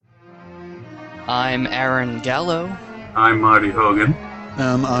I'm Aaron Gallo. I'm Marty Hogan.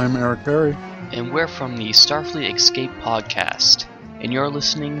 And I'm Eric Berry. And we're from the Starfleet Escape podcast. And you're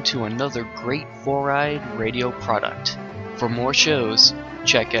listening to another great Four-Eyed Radio product. For more shows,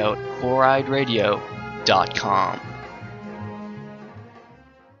 check out foureyedradio.com.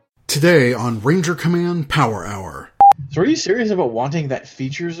 Today on Ranger Command Power Hour. So are you serious about wanting that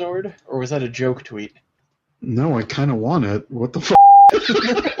feature Zord? Or was that a joke tweet? No, I kind of want it. What the f***?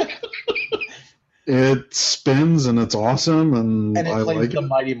 It spins and it's awesome, and it I plays like the it.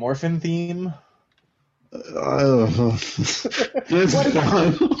 Mighty Morphin theme? It's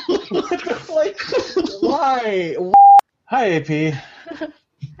fine. Like, why? Hi, AP.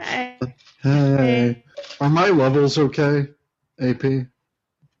 Hi. Hey. Are my levels okay, AP?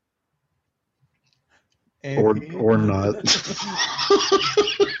 Or not.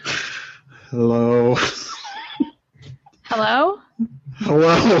 Hello. Hello?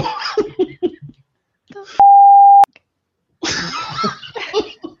 Hello.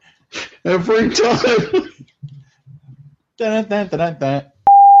 Every time. Dun, dun, dun, dun, dun.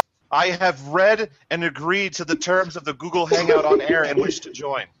 I have read and agreed to the terms of the Google Hangout on air and wish to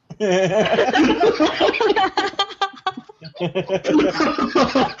join. Hey,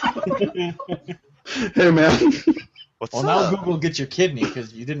 man. What's Well, up? now Google gets your kidney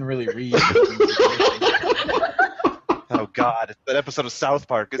because you didn't really read. Oh, God. It's that episode of South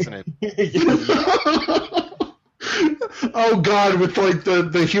Park, isn't it? Oh, God, with, like,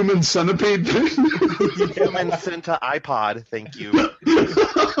 the human centipede thing. Human sent to iPod, thank you.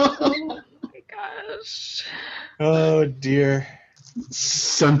 Oh my gosh. Oh, dear.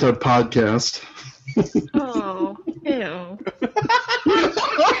 Senta podcast. Oh, ew.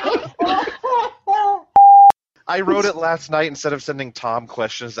 I wrote it last night instead of sending Tom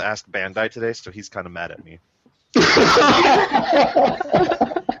questions to ask Bandai today, so he's kind of mad at me.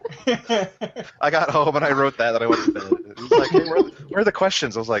 I got home and I wrote that, and I went to bed. He was like, hey, where are the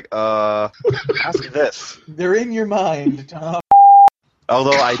questions? I was like, ask this. They're in your mind, Tom.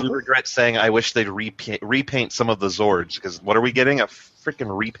 Although I do regret saying I wish they'd repaint some of the Zords, because what are we getting? A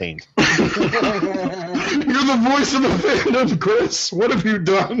freaking repaint. You're the voice of the fandom, Chris. What have you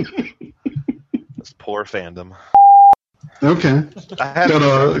done? This poor fandom. Okay. I had But,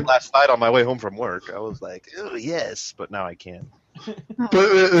 it last night on my way home from work. I was like, oh, yes, but now I can't. But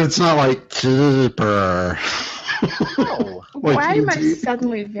it's not like Keeper. No. Like Why am I you-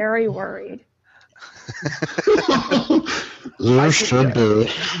 suddenly very worried? You should be.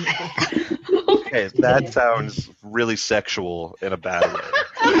 Okay, that sounds really sexual in a bad way.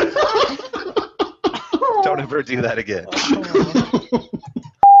 Don't ever do that again.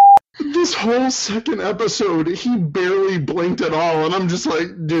 This whole second episode, he barely blinked at all, and I'm just like,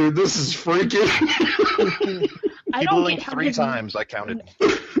 dude, this is freaky. I He don't blinked get how 3 his times, I counted.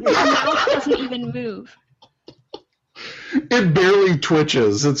 mouth doesn't even move. It barely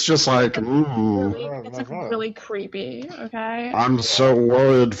twitches. It's just like, ooh. It's like really creepy, okay? I'm so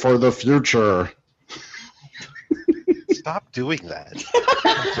worried for the future. Stop doing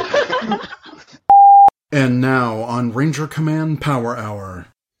that. And now on Ranger Command Power Hour.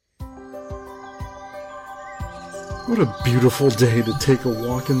 What a beautiful day to take a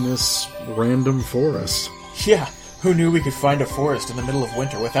walk in this random forest. Yeah, who knew we could find a forest in the middle of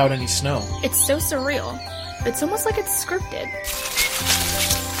winter without any snow? It's so surreal. It's almost like it's scripted.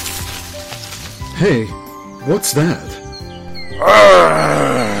 Hey, what's that?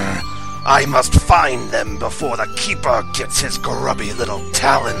 I must find them before the Keeper gets his grubby little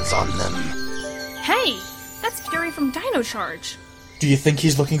talons on them. Hey, that's Fury from Dino Charge. Do you think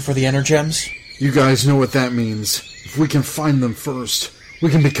he's looking for the Energems? You guys know what that means. If we can find them first, we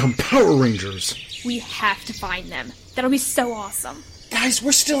can become Power Rangers. We have to find them. That'll be so awesome. Guys,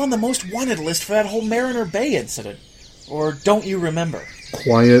 we're still on the most wanted list for that whole Mariner Bay incident. Or don't you remember?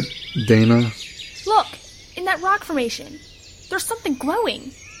 Quiet, Dana. Look, in that rock formation, there's something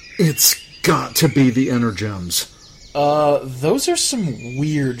glowing. It's got to be the Energems. Those are some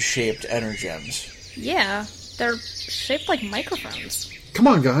weird-shaped Energems. Yeah, they're shaped like microphones. Come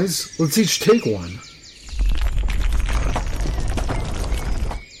on, guys. Let's each take one.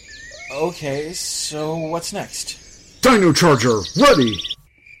 Okay, so what's next? Dino Charger, ready!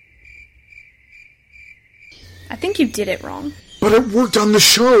 I think you did it wrong. But it worked on the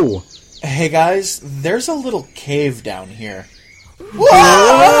show! Hey guys, there's a little cave down here.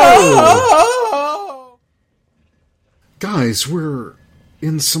 Whoa! Guys, we're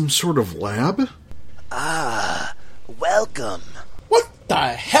in some sort of lab? Ah, welcome. What the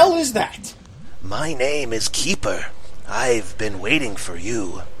hell is that? My name is Keeper. I've been waiting for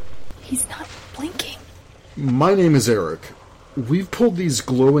you. He's not blinking. My name is Eric. we've pulled these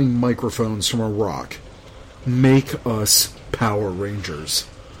glowing microphones from a rock. Make us Power Rangers.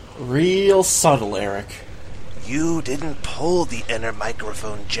 Real subtle, Eric. You didn't pull the inner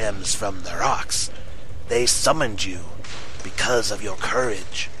microphone gems from the rocks. They summoned you because of your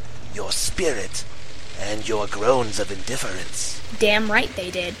courage, your spirit, and your groans of indifference. Damn right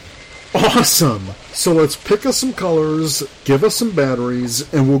they did. Awesome! So let's pick us some colors, give us some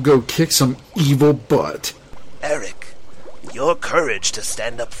batteries, and we'll go kick some evil butt. Eric, your courage to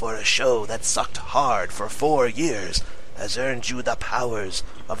stand up for a show that sucked hard for 4 years has earned you the powers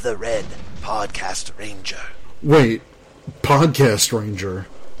of the Red Podcast Ranger. Wait, Podcast Ranger?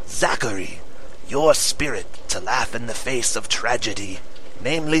 Zachary, your spirit to laugh in the face of tragedy,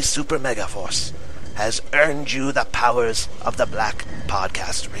 namely Super Megaforce, has earned you the powers of the Black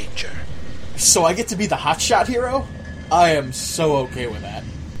Podcast Ranger. So I get to be the hotshot hero? I am so okay with that.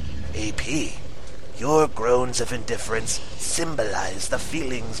 AP, your groans of indifference symbolize the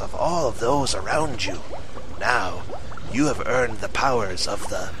feelings of all of those around you. Now, you have earned the powers of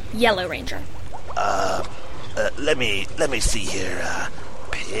the Yellow Ranger. Let me see here.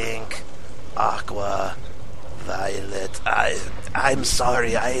 Pink, aqua, violet. I'm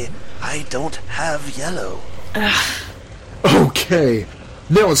sorry, I don't have yellow. Okay,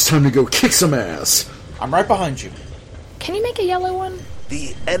 now it's time to go kick some ass. I'm right behind you. Can you make a yellow one?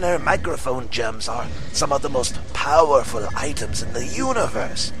 The inner microphone gems are some of the most powerful items in the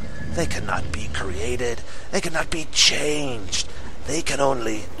universe. They cannot be created. They cannot be changed. They can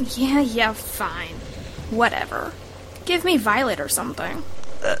only... Yeah, fine. Whatever. Give me violet or something.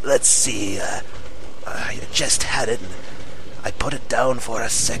 Let's see. I just had it. And I put it down for a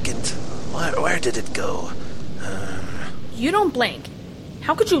second. Where did it go? You don't blink.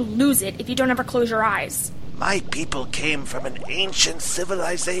 How could you lose it if you don't ever close your eyes? My people came from an ancient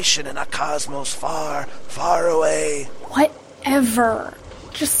civilization in a cosmos far, far away. Whatever.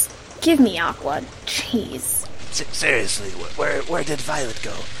 Just give me Aqua. Jeez. Seriously, where did Violet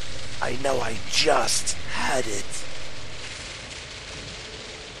go? I know I just had it.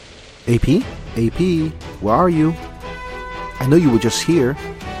 AP, where are you? I know you were just here.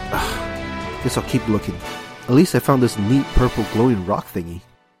 Guess I'll keep looking. At least I found this neat purple glowing rock thingy.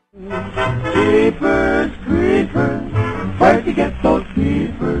 Creepers, creepers, where'd you get those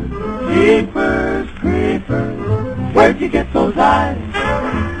creepers? Creepers, creepers, where'd you get those eyes?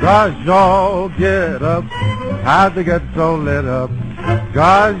 Gosh, y'all get up, how'd they get so lit up?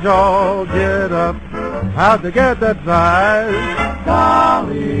 Gosh, y'all get up, how'd they get that size?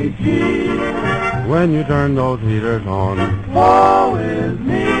 Golly gee, when you turn those heaters on, woe is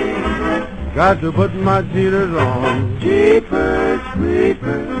me. Got to put my cheaters on. Jeepers,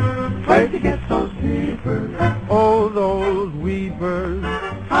 creepers, where'd you get those creepers? Oh, those weepers,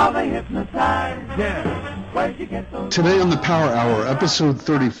 how they hypnotize. Yeah, where'd you get those? Today on the Power Hour, episode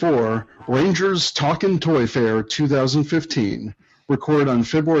 34, Rangers Talkin' Toy Fair 2015, recorded on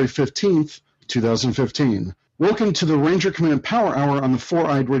February 15th, 2015. Welcome to the Ranger Command Power Hour on the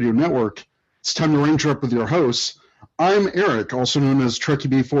Four-Eyed Radio Network. It's time to Ranger up with your hosts. I'm Eric, also known as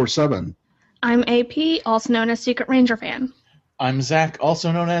Trekkie B47. I'm AP, also known as Secret Ranger Fan. I'm Zach,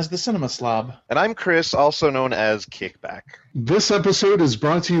 also known as the Cinema Slob. And I'm Chris, also known as Kickback. This episode is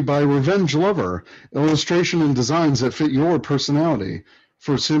brought to you by Revenge Lover, illustration and designs that fit your personality.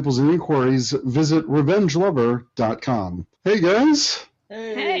 For samples and inquiries, visit revengelover.com. Hey, guys.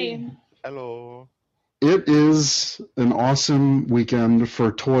 Hey. Hello. It is an awesome weekend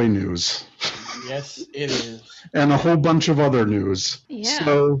for toy news. Yes, it is. And a whole bunch of other news. Yeah.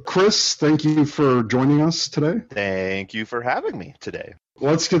 So, Chris, thank you for joining us today. Thank you for having me today.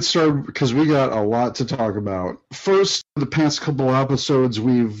 Let's get started because we got a lot to talk about. First, the past couple of episodes,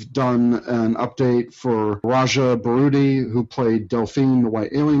 we've done an update for Raja Barudi, who played Delphine, the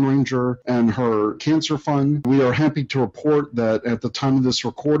White Alien Ranger, and her cancer fund. We are happy to report that at the time of this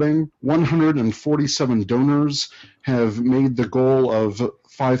recording, 147 donors have made the goal of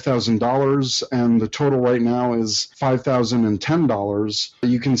 $5,000, and the total right now is $5,010.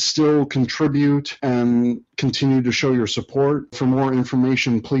 You can still contribute and continue to show your support. For more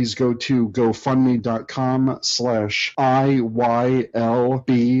information, please go to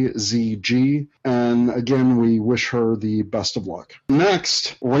GoFundMe.com/IYLBZG. And again, we wish her the best of luck.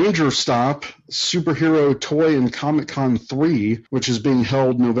 Next, Ranger Stop, Superhero Toy and Comic Con 3, which is being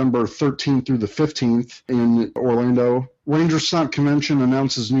held November 13th through the 15th in Orlando. Ranger Stop Convention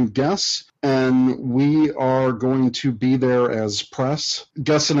announces new guests, and we are going to be there as press.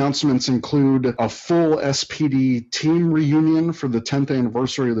 Guest announcements include a full SPD team reunion for the 10th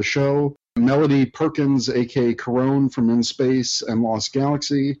anniversary of the show, Melody Perkins, a.k.a. Corone from InSpace and Lost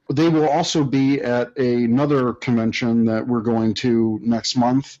Galaxy. They will also be at another convention that we're going to next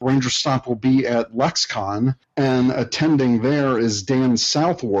month. Ranger Stop will be at LexCon, and attending there is Dan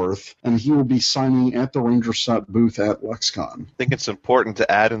Southworth, and he will be signing at the Ranger Stop booth at LexCon. I think it's important to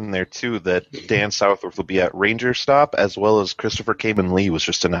add in there, too, that Dan Southworth will be at Ranger Stop, as well as Christopher Kamen Lee was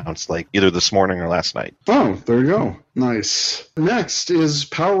just announced, like, either this morning or last night. Oh, there you go. Nice. Next is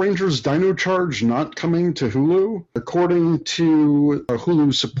Power Rangers Dino Charge not coming to Hulu. According to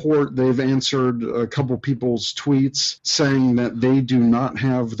Hulu support, they've answered a couple people's tweets saying that they do not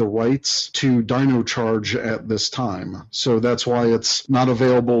have the rights to Dino Charge at this time. So that's why it's not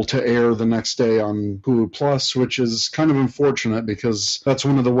available to air the next day on Hulu Plus, which is kind of unfortunate because that's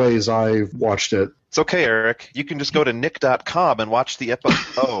one of the ways I watched it. It's okay, Eric. You can just go to nick.com and watch the episode.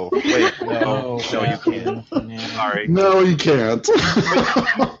 Oh, wait, no, you can't. Sorry. No, you can't.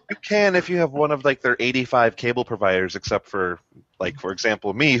 You can if you have one of like their 85 cable providers, except for, like, for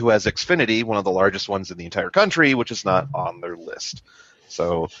example, me, who has Xfinity, one of the largest ones in the entire country, which is not on their list.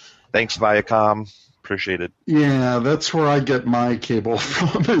 So, thanks, Viacom. Appreciate it. Yeah, that's where I get my cable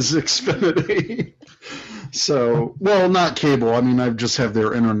from, is Xfinity. So, well, not cable. I mean, I just have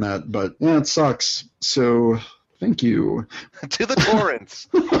their internet, but yeah, it sucks. So, thank you. To the torrents.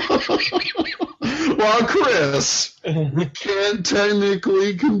 Well, Chris, we can't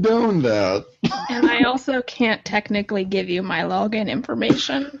technically condone that. And I also can't technically give you my login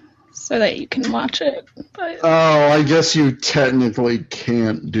information so that you can watch it. But Oh, I guess you technically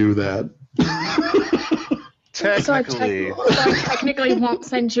can't do that. So I technically won't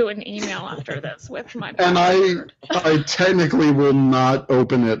send you an email after this with my And password. I technically will not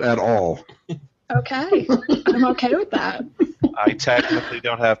open it at all. Okay. I'm okay with that. I technically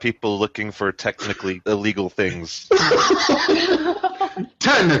don't have people looking for technically illegal things.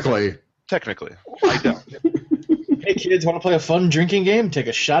 Technically. Technically. I don't. Hey kids, want to play a fun drinking game? Take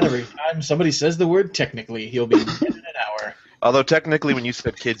a shot every time somebody says the word technically. He'll be dead in an hour. Although technically when you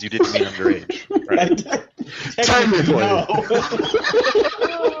said kids, you didn't mean underage. Right? Technically.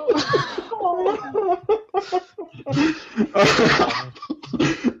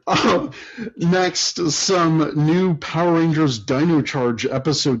 Next, some new Power Rangers Dino Charge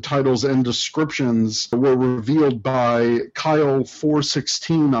episode titles and descriptions were revealed by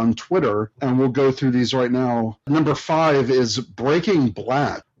Kyle416 on Twitter, and we'll go through these right now. Number 5 is Breaking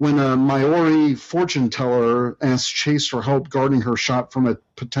Black. When a Maori fortune teller asks Chase for help guarding her shop from a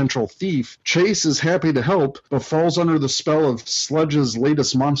potential thief, Chase is happy to help, but falls under the spell of Sledge's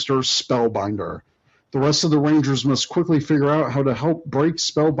latest monster, Spellbinder. The rest of the Rangers must quickly figure out how to help break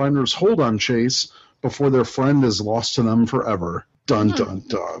Spellbinder's hold on Chase before their friend is lost to them forever. Dun, dun,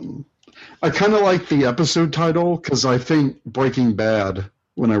 dun. I kind of like the episode title because I think Breaking Bad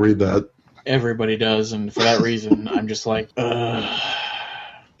when I read that. Everybody does, and for that reason, I'm just like, ugh.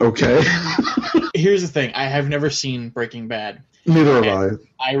 Okay. Here's the thing. I have never seen Breaking Bad. Neither have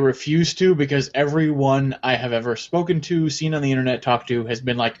I refuse to because everyone I have ever spoken to, seen on the internet, talked to, has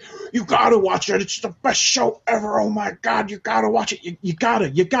been like, you gotta watch it. It's the best show ever. Oh my God, you gotta watch it. You gotta.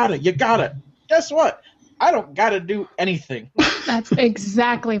 Guess what? I don't gotta do anything. That's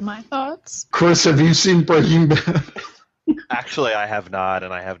exactly my thoughts. Chris, have you seen Breaking Bad? Actually, I have not,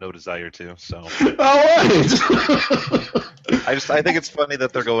 and I have no desire to. So. All right. I think it's funny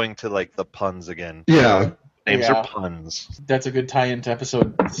that they're going to like the puns again. Yeah. Names Yeah. are puns. That's a good tie-in to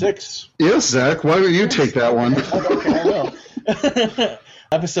episode 6. Yes, Zach. Why don't you take that one? Okay, I will.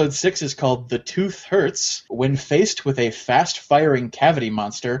 Episode 6 is called The Tooth Hurts. When faced with a fast-firing cavity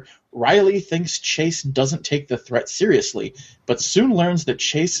monster, Riley thinks Chase doesn't take the threat seriously, but soon learns that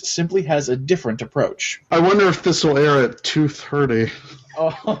Chase simply has a different approach. I wonder if this will air at Tooth Hurty.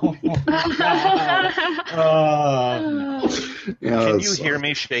 Oh, Yeah, Can you hear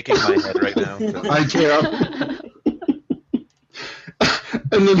me shaking my head right now? I can.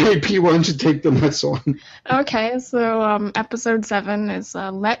 And then, hey, P, why don't you take the next one? Okay, so episode 7 is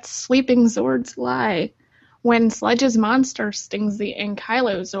Let Sleeping Zords Lie. When Sledge's monster stings the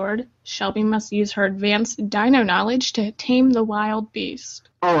Ankylo Zord, Shelby must use her advanced dino knowledge to tame the wild beast.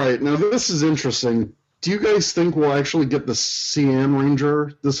 All right, now this is interesting. Do you guys think we'll actually get the Cyan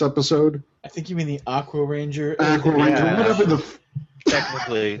Ranger this episode? I think you mean the Aqua Ranger. Aqua Ranger, Yeah. whatever the...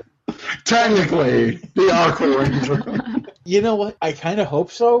 Technically. Technically, the Aqua Ranger. You know what? I kind of hope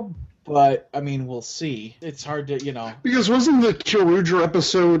so, but, I mean, we'll see. It's hard to, you know. Because wasn't the Kyoruger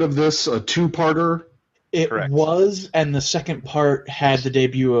episode of this a two-parter? It Correct. was, and the second part had the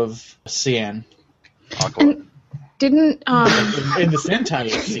debut of Cyan. Aqua. Didn't, In the Sentai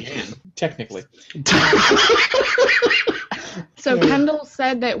of Cyan, technically. So Kendall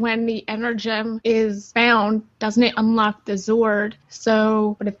said that when the Energem is found, doesn't it unlock the Zord?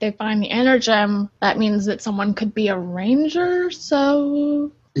 So, but if they find the Energem, that means that someone could be a Ranger,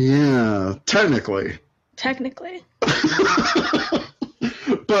 so... Yeah, technically. Technically.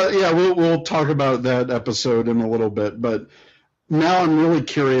 But yeah, we'll talk about that episode in a little bit. But now I'm really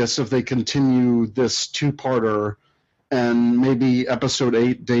curious if they continue this two-parter and maybe episode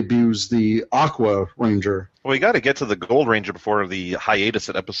 8 debuts the Aqua Ranger. Well, we got to get to the Gold Ranger before the hiatus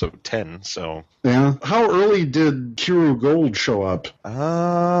at episode 10, so... Yeah? How early did Kiru Gold show up?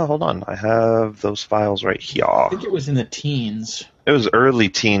 Hold on. I have those files right here. I think it was in the teens. It was early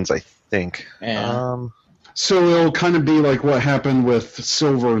teens, I think. Yeah. So it'll kind of be like what happened with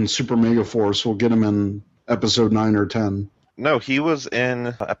Silver and Super Mega Force. We'll get him in episode 9 or 10. No, he was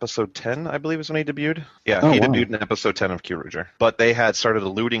in episode 10, I believe is when he debuted. Yeah, Oh, he wow. debuted in episode 10 of Kyuruger. But they had started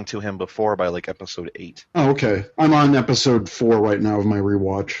alluding to him before by like episode 8. Oh, okay. I'm on episode 4 right now of my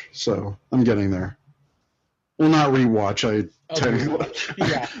rewatch, so I'm getting there. Well, not rewatch. I technically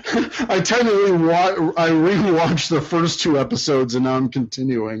rewatched the first 2 episodes, and now I'm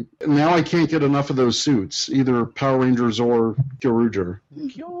continuing. Now I can't get enough of those suits, either Power Rangers or Kyoryuger.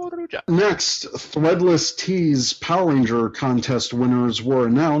 Next, Threadless T's Power Ranger contest winners were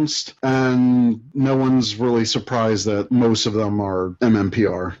announced, and no one's really surprised that most of them are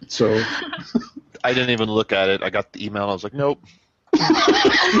MMPR. So, I didn't even look at it. I got the email. I was like, nope.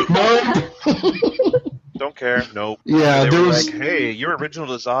 Don't care. Nope. Yeah, they there were was. like, hey, your original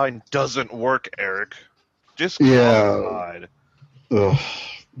design doesn't work, Eric. Just come Yeah. outside. Ugh,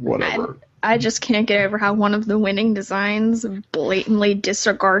 whatever. I just can't get over how one of the winning designs blatantly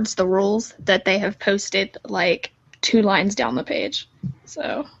disregards the rules that they have posted like 2 lines down the page.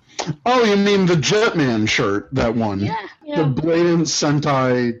 So. Oh, you mean the Jetman shirt that won? Yeah. The blatant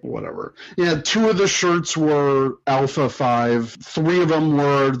Sentai, whatever. Yeah, 2 of the shirts were Alpha 5. 3 of them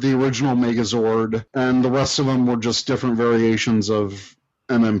were the original Megazord, and the rest of them were just different variations of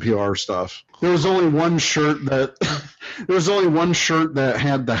MMPR stuff. There was only one shirt that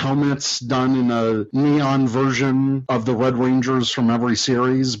had the helmets done in a neon version of the Red Rangers from every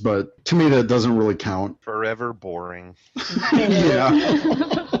series, but to me that doesn't really count. Forever boring. Yeah.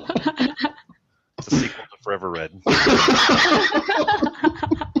 It's a sequel to Forever Red.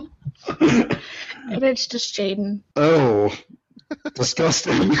 And it's just Jaden. Oh,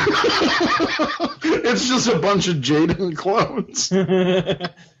 disgusting. It's just a bunch of Jaden clones.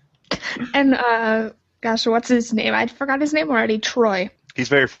 And, gosh, what's his name? I forgot his name already. Troy. He's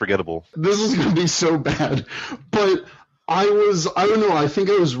very forgettable. This is going to be so bad. But I don't know, I think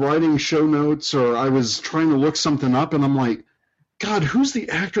I was writing show notes or I was trying to look something up and I'm like, God, who's the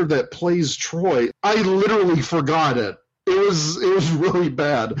actor that plays Troy? I literally forgot it. It was really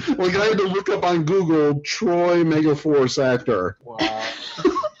bad. Like I had to look up on Google Troy Megaforce actor. Wow.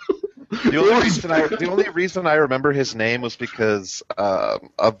 The only reason I remember his name was because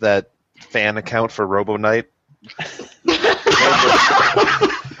of that fan account for Robo Knight.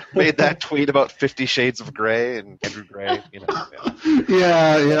 Made that tweet about 50 Shades of Grey and Andrew Gray. You know,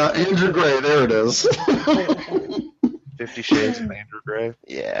 Yeah, Andrew Gray, there it is. 50 Shades of Andrew Gray.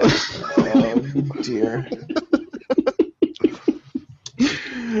 Yeah. Oh, dear.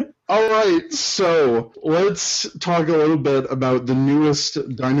 All right, so let's talk a little bit about the newest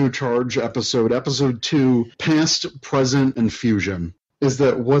Dino Charge episode, episode 2, Past, Present, and Fusion. Is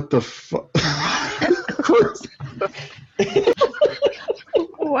that what the fuck?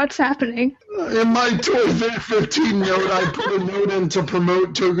 What's happening? In my Toy Fit 15 note, I put a note in to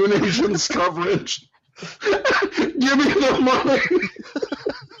promote Togu Nation's coverage. Give me the money.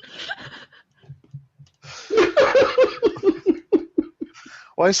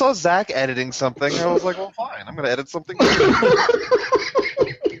 Well, I saw Zach editing something. I was like, well, fine. I'm going to edit something.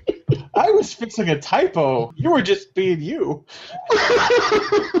 I was fixing a typo. You were just being you.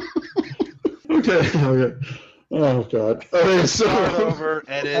 Okay. Oh, God. Okay, so... Start over,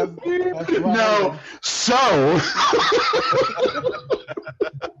 edit. No, so...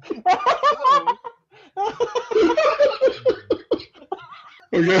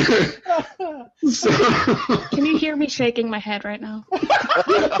 Okay. So... Can you hear me shaking my head right now?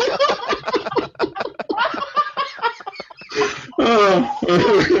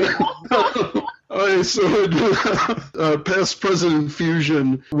 Okay, so Past, Present, and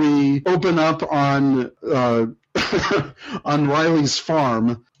Fusion, we open up on on Riley's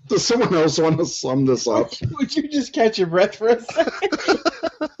farm. Does someone else want to sum this up? Would you just catch your breath for a second?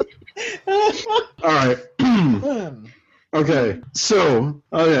 All right. Okay, so,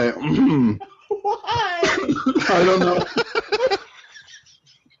 okay. Why? I don't know.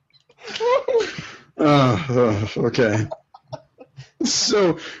 Okay.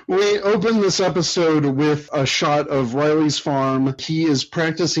 So we open this episode with a shot of Riley's farm. He is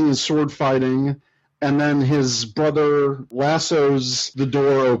practicing his sword fighting, and then his brother lassos the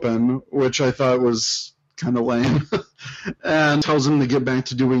door open, which I thought was kind of lame, and tells him to get back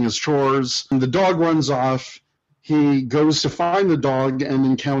to doing his chores. And the dog runs off. He goes to find the dog and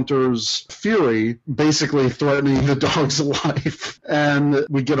encounters Fury, basically threatening the dog's life. And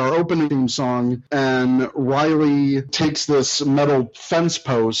we get our opening theme song, and Riley takes this metal fence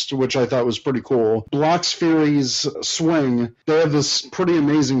post, which I thought was pretty cool, blocks Fury's swing. They have this pretty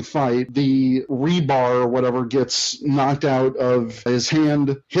amazing fight. The rebar or whatever gets knocked out of his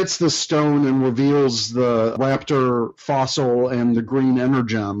hand, hits the stone, and reveals the raptor fossil and the green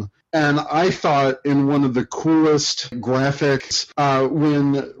energem. And I thought in one of the coolest graphics,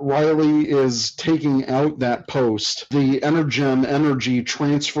 when Riley is taking out that post, the energem energy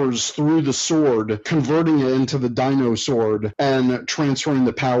transfers through the sword, converting it into the dino sword and transferring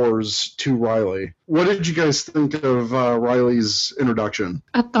the powers to Riley. What did you guys think of Riley's introduction?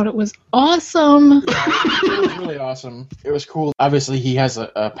 I thought it was awesome. It was really awesome. It was cool. Obviously, he has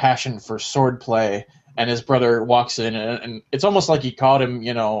a passion for sword play. And his brother walks in, and it's almost like he caught him,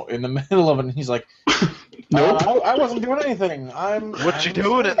 in the middle of it, and he's like, Nope. I wasn't doing anything. What you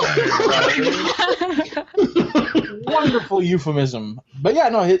doing in there? Wonderful euphemism. But yeah,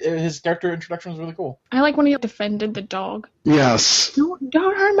 no, his character introduction was really cool. I like when he defended the dog. Yes.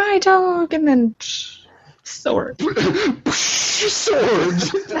 Don't hurt my dog, and then sword.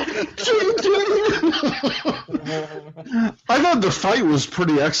 Swords. I thought the fight was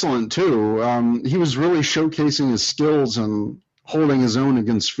pretty excellent too. He was really showcasing his skills and holding his own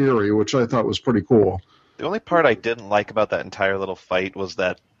against Fury, which I thought was pretty cool. The only part I didn't like about that entire little fight was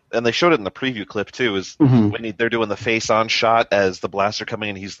that, and they showed it in the preview clip too, is when they're doing the face-on shot as the blaster coming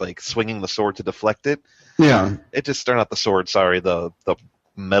in, he's like swinging the sword to deflect it. Yeah. It just, or not the sword, sorry, the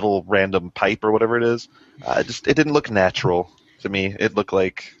metal random pipe or whatever it is. It didn't look natural to me. It looked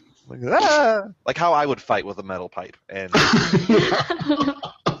like how I would fight with a metal pipe and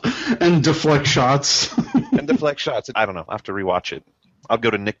and deflect shots. I don't know. I have to rewatch it. I'll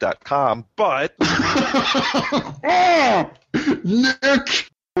go to Nick.com, but Nick.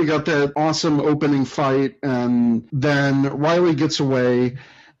 We got that awesome opening fight, and then Riley gets away,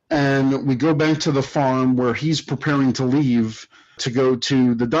 and we go back to the farm where he's preparing to leave to go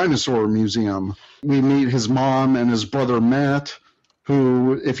to the dinosaur museum. We meet his mom and his brother Matt,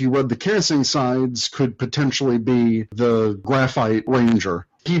 who, if you read the casting sides, could potentially be the Graphite Ranger.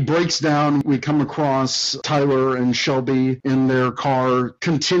 He breaks down. We come across Tyler and Shelby in their car,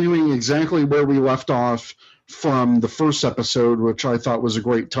 continuing exactly where we left off from the first episode, which I thought was a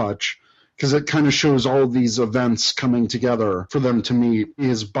great touch, because it kind of shows all of these events coming together for them to meet.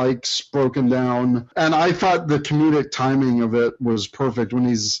 His bike's broken down, and I thought the comedic timing of it was perfect. When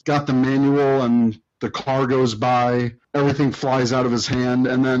he's got the manual and the car goes by, everything flies out of his hand,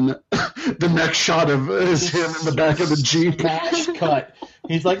 and then the next shot is him in the back of the Jeep. Smash cut.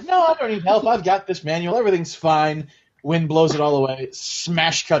 He's like, no, I don't need help. I've got this manual. Everything's fine. Wind blows it all away.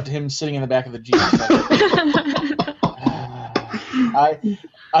 Smash cut to him sitting in the back of the Jeep.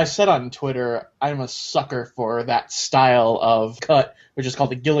 I said on Twitter, I'm a sucker for that style of cut, which is called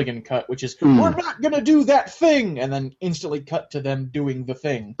the Gilligan cut, which is, we're not going to do that thing, and then instantly cut to them doing the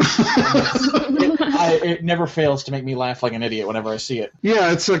thing. It never fails to make me laugh like an idiot whenever I see it.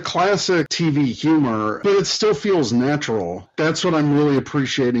 Yeah, it's a classic TV humor, but it still feels natural. That's what I'm really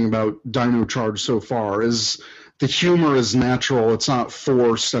appreciating about Dino Charge so far, is the humor is natural, it's not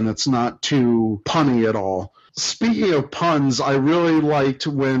forced, and it's not too punny at all. Speaking of puns, I really liked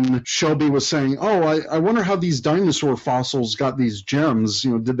when Shelby was saying, I wonder how these dinosaur fossils got these gems.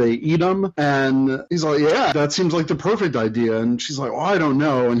 Did they eat them? And he's like, yeah, that seems like the perfect idea. And she's like, I don't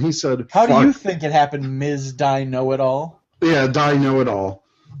know. And he said, how do you think it happened, Ms. Die Know-It-All? Yeah, Die Know-It-All.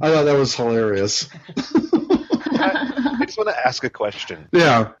 I thought that was hilarious. I just want to ask a question.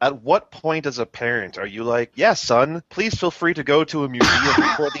 Yeah. At what point as a parent are you like, yeah, son, please feel free to go to a museum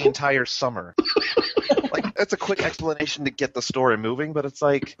for the entire summer? Like, that's a quick explanation to get the story moving, but it's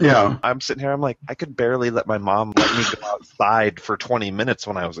like, yeah. I'm sitting here, I'm like, I could barely let my mom let me go outside for 20 minutes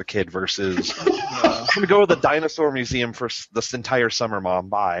when I was a kid versus, I'm going to go to the dinosaur museum for this entire summer, Mom.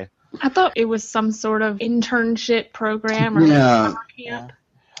 Bye. I thought it was some sort of internship program or Yeah. summer camp.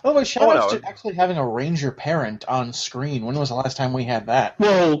 Oh, but shout out to actually having a ranger parent on screen. When was the last time we had that?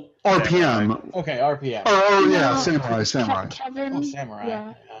 Well, RPM. Okay, RPM. Oh, yeah, Samurai. Kevin. Oh, Samurai.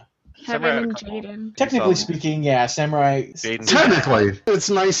 Yeah. Kevin and Samurai- Jaden. Technically Some- speaking, yeah, Samurai. Jaden- Technically, it's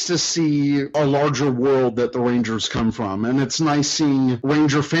nice to see a larger world that the Rangers come from, and it's nice seeing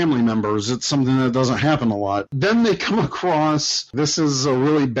Ranger family members. It's something that doesn't happen a lot. Then they come across, this is a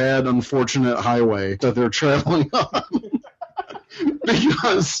really bad, unfortunate highway that they're traveling on.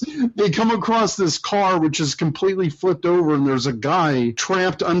 Because they come across this car which is completely flipped over, and there's a guy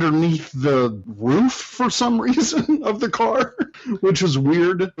trapped underneath the roof for some reason of the car, which is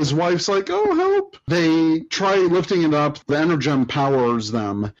weird. His wife's like, oh, help. They try lifting it up. The Energem powers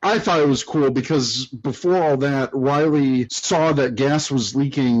them. I thought it was cool because before all that, Riley saw that gas was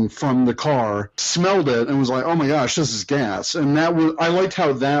leaking from the car, smelled it, and was like, oh my gosh, this is gas. And that was, I liked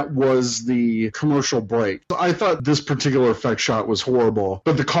how that was the commercial break. I thought this particular effect shot was horrible,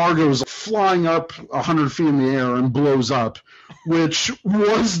 but the car goes flying up 100 feet in the air and blows up, which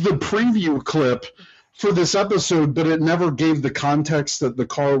was the preview clip for this episode, but it never gave the context that the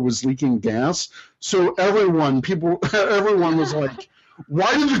car was leaking gas. So everyone was like,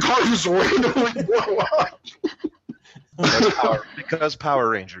 why did the car just randomly blow up? Because Power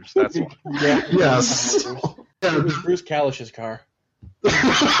Rangers, that's why. Yeah, Yes. It was Bruce Kalish's car.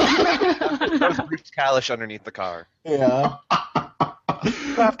 That was Bruce Kalish underneath the car. Yeah.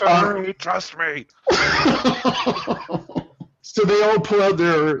 You have to hurry, trust me. So they all pull out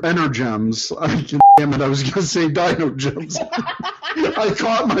their Energems. Damn it, I was going to say Dino Gems. I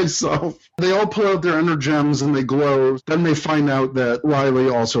caught myself. They all pull out their Energems and they glow. Then they find out that Riley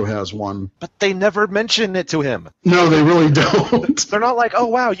also has one. But they never mention it to him. No, they really don't. They're not like, oh,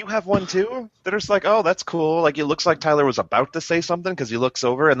 wow, you have one too? They're just like, oh, that's cool. Like, it looks like Tyler was about to say something because he looks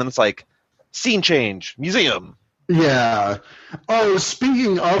over, and then it's like, scene change, museum. Yeah. Oh,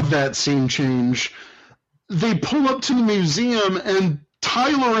 speaking of that scene change, they pull up to the museum and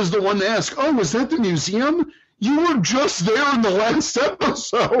Tyler is the one to ask, oh, was that the museum? You were just there in the last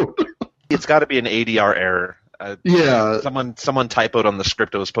episode. It's got to be an ADR error. Yeah. Someone typoed on the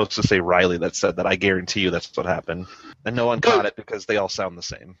script. It was supposed to say Riley that said that. I guarantee you that's what happened. And no one caught it because they all sound the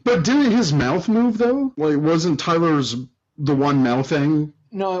same. But didn't his mouth move, though? Like, wasn't Tyler's the one mouthing?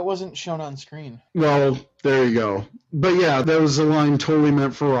 No, it wasn't shown on screen. Well, there you go. But yeah, that was a line totally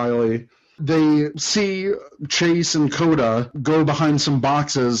meant for Riley. They see Chase and Coda go behind some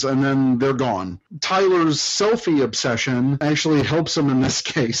boxes, and then they're gone. Tyler's selfie obsession actually helps him in this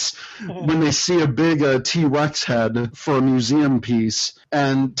case when they see a big T-Rex head for a museum piece,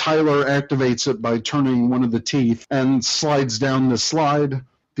 and Tyler activates it by turning one of the teeth and slides down the slide.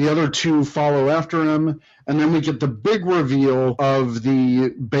 The other two follow after him, and then we get the big reveal of the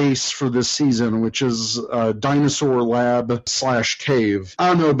base for this season, which is Dinosaur Lab / Cave. I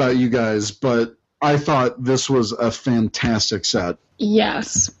don't know about you guys, but I thought this was a fantastic set.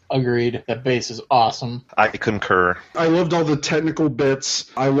 Yes. Agreed. That base is awesome. I concur. I loved all the technical bits.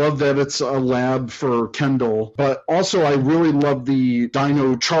 I love that it's a lab for Kendall, but also I really love the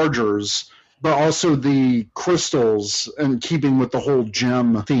dino chargers, but also the crystals, and keeping with the whole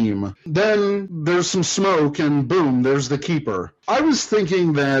gem theme. Then there's some smoke, and boom, there's the Keeper. I was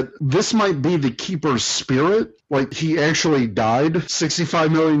thinking that this might be the Keeper's spirit, like he actually died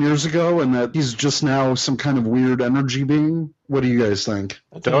 65 million years ago, and that he's just now some kind of weird energy being. What do you guys think?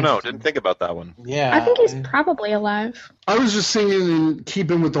 Don't know. Didn't think about that one. Yeah. I think he's probably alive. I was just thinking, in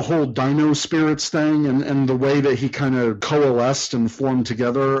keeping with the whole dino spirits thing and the way that he kind of coalesced and formed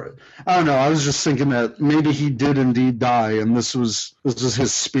together. I don't know. I was just thinking that maybe he did indeed die, and this was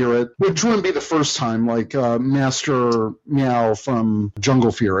his spirit, which wouldn't be the first time, like Master Meow from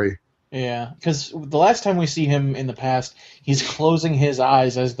Jungle Fury. Yeah, because the last time we see him in the past, he's closing his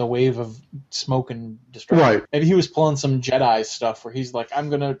eyes as the wave of smoke and destruction. Right. Maybe he was pulling some Jedi stuff where he's like, I'm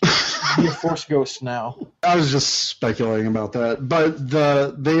going to be a Force ghost now. I was just speculating about that.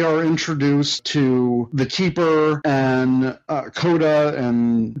 But they are introduced to the Keeper, and Coda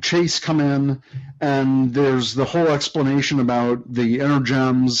and Chase come in, and there's the whole explanation about the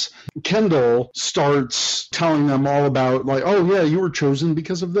Energems. Kendall starts telling them all about, like, oh yeah, you were chosen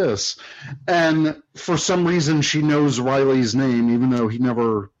because of this. And for some reason she knows Riley's name, even though he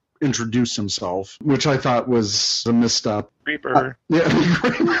never introduced himself, which I thought was a misstep. Creeper. Yeah.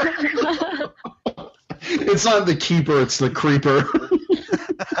 It's not the Keeper, it's the Creeper.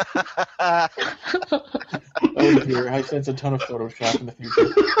 Oh dear, I sense a ton of Photoshop in the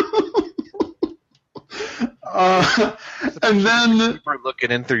future. And then Creeper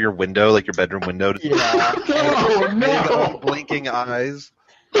looking in through your window, like your bedroom window. Yeah, oh Big no, old blinking eyes.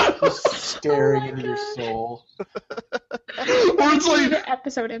 just staring into your soul. or it's like, The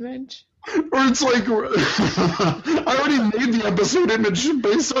episode image. or it's like, I already made the episode image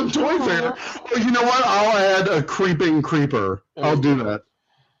based on Toy Fair. Oh, you know what? I'll add a creeping creeper. I'll do that.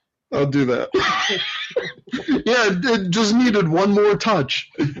 I'll do that. Yeah, it just needed one more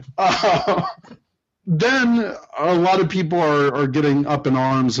touch. Then a lot of people are getting up in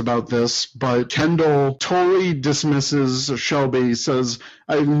arms about this, but Kendall totally dismisses Shelby, says,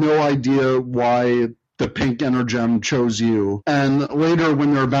 I have no idea why the pink Energem chose you. And later,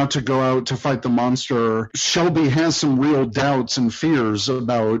 when they're about to go out to fight the monster, Shelby has some real doubts and fears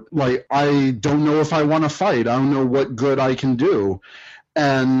about, like, I don't know if I want to fight. I don't know what good I can do.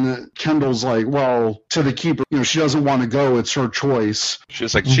 And Kendall's like, well, to the keeper, she doesn't want to go. It's her choice.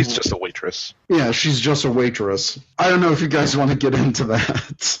 She's like, she's just a waitress. Yeah, she's just a waitress. I don't know if you guys want to get into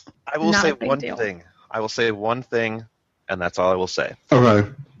that. I will Not say a big one deal. thing. I will say one thing, and that's all I will say. Okay.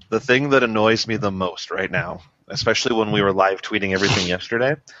 The thing that annoys me the most right now, especially when we were live tweeting everything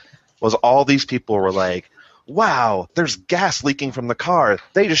yesterday, was all these people were like, wow, there's gas leaking from the car.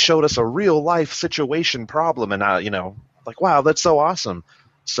 They just showed us a real life situation problem. And, like, wow, that's so awesome.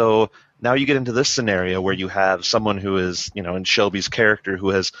 So now you get into this scenario where you have someone who is, in Shelby's character, who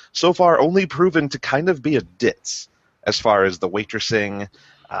has so far only proven to kind of be a ditz as far as the waitressing.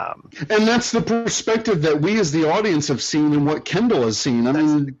 And that's the perspective that we as the audience have seen and what Kendall has seen.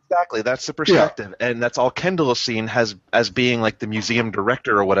 Exactly, that's the perspective. Yeah. And that's all Kendall has seen as being like the museum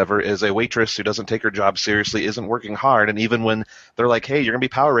director or whatever, is a waitress who doesn't take her job seriously, isn't working hard. And even when they're like, hey, you're going to be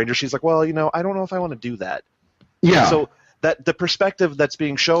Power Ranger, she's like, well, I don't know if I want to do that. Yeah. So that the perspective that's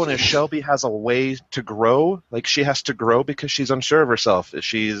being shown is Shelby has a way to grow. Like, she has to grow because she's unsure of herself.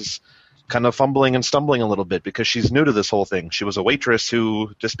 She's kind of fumbling and stumbling a little bit because she's new to this whole thing. She was a waitress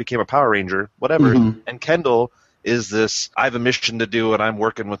who just became a Power Ranger, whatever. Mm-hmm. And Kendall is this, I have a mission to do and I'm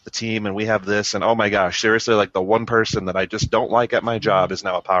working with the team and we have this, and oh my gosh, seriously, like the one person that I just don't like at my job is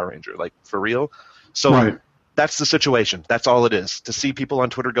now a Power Ranger. Like, for real? So right. That's the situation. That's all it is. To see people on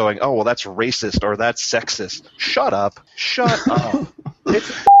Twitter going, oh, well, that's racist or that's sexist. Shut up. Shut up. It's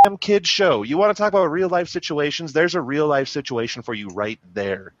a damn kid show. You want to talk about real-life situations? There's a real-life situation for you right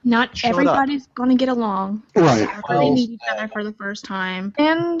there. Not Shut everybody's going to get along. Right. They meet each other for the first time.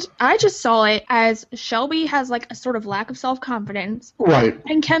 And I just saw it as Shelby has, like, a sort of lack of self-confidence. Right.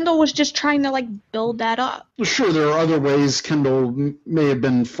 And Kendall was just trying to, like, build that up. Sure, there are other ways Kendall may have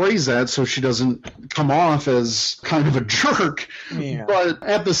been phrased that so she doesn't come off as kind of a jerk. Yeah. But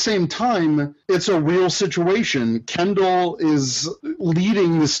at the same time, it's a real situation. Kendall is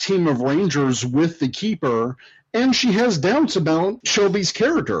leading this team of Rangers with the Keeper, and she has doubts about Shelby's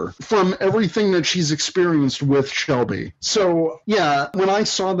character from everything that she's experienced with Shelby. So, yeah, when I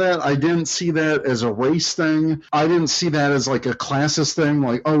saw that, I didn't see that as a race thing. I didn't see that as like a classist thing,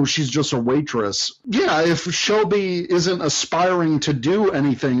 like, oh, she's just a waitress. Yeah, if Shelby isn't aspiring to do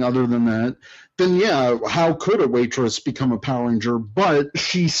anything other than that, then yeah, how could a waitress become a Power Ranger? But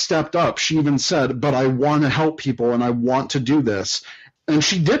she stepped up. She even said, but I want to help people and I want to do this. And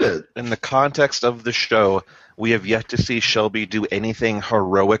she did it. In the context of the show, we have yet to see Shelby do anything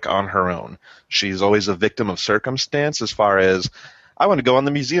heroic on her own. She's always a victim of circumstance as far as, I want to go on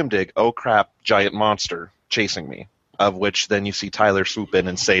the museum dig. Oh crap, giant monster chasing me. Of which then you see Tyler swoop in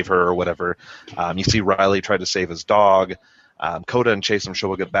and save her or whatever. You see Riley try to save his dog. Coda and Chase, I'm sure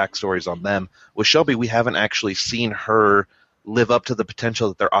we'll get backstories on them. With Shelby, we haven't actually seen her live up to the potential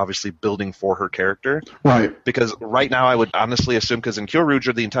that they're obviously building for her character. Right. Because right now I would honestly assume, because in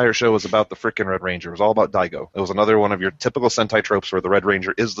Kyoryuger the entire show was about the frickin' Red Ranger. It was all about Daigo. It was another one of your typical Sentai tropes where the Red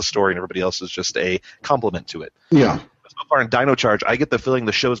Ranger is the story and everybody else is just a complement to it. Yeah. So far in Dino Charge, I get the feeling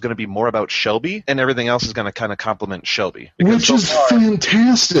the show is going to be more about Shelby and everything else is going to kind of complement Shelby. Which is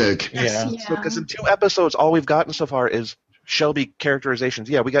fantastic. Yeah. Because in 2 episodes, all we've gotten so far is Shelby characterizations.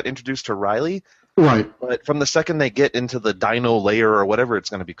 Yeah, we got introduced to Riley. Right. But from the second they get into the Dino layer or whatever it's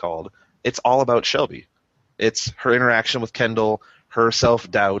going to be called, it's all about Shelby. It's her interaction with Kendall, her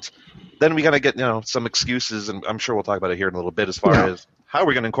self-doubt. Then we got to get some excuses, and I'm sure we'll talk about it here in a little bit as far as how are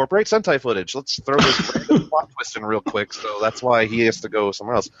we going to incorporate Sentai footage. Let's throw this random plot twist in real quick, so that's why he has to go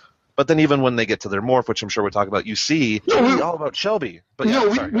somewhere else. But then even when they get to their morph, which I'm sure we'll talk about, you see it's all about Shelby. But yeah,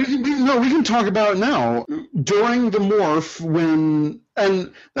 we can talk about it now. During the morph,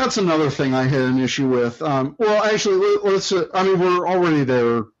 and that's another thing I had an issue with. Well, actually, we're already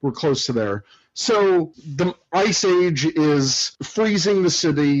there. We're close to there. So the Ice Age is freezing the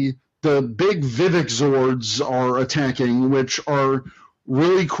city. The big Vivek Zords are attacking, which are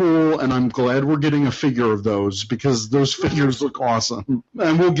really cool, and I'm glad we're getting a figure of those because those figures look awesome.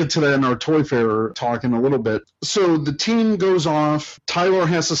 And we'll get to that in our Toy Fair talk in a little bit. So the team goes off. Tyler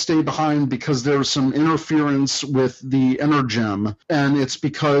has to stay behind because there's some interference with the Energem, and it's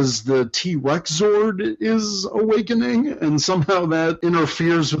because the T-Rex Zord is awakening, and somehow that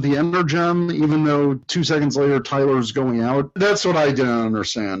interferes with the Energem, even though 2 seconds later Tyler's going out. That's what I didn't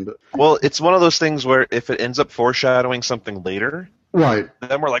understand. Well, it's one of those things where if it ends up foreshadowing something later, Right.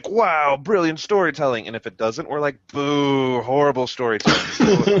 then we're like, wow, brilliant storytelling. And if it doesn't, we're like, boo, horrible storytelling.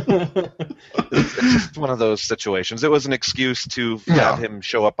 So it's just one of those situations. It was an excuse to have him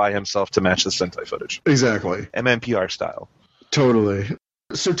show up by himself to match the Sentai footage. Exactly. MMPR style. Totally.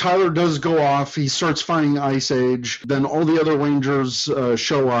 So Tyler does go off. He starts finding Ice Age. Then all the other Rangers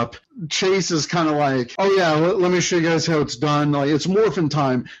show up. Chase is kind of like, oh, yeah, let me show you guys how it's done. Like, it's morphin'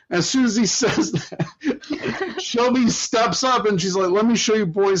 time. As soon as he says that, Shelby steps up and she's like, let me show you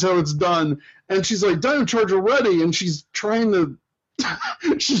boys how it's done. And she's like, Dino Charger ready. And she's trying to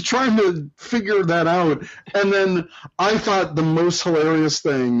figure that out. And then I thought the most hilarious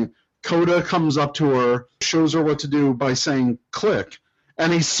thing, Koda comes up to her, shows her what to do by saying, click.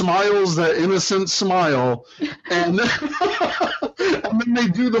 And he smiles that innocent smile, and and then they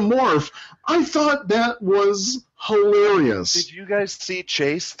do the morph. I thought that was hilarious. Did you guys see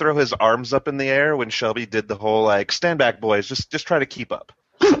Chase throw his arms up in the air when Shelby did the whole, like, stand back, boys, just try to keep up?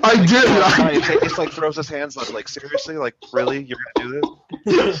 I like, did. He just, like, throws his hands up, like, seriously? Like, really? You're going to do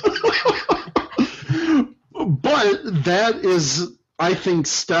this? But that is, I think,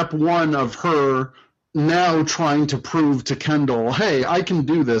 step one of her now trying to prove to Kendall, hey, I can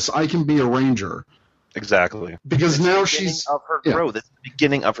do this. I can be a ranger. Exactly. Because it's now the she's of her growth. It's the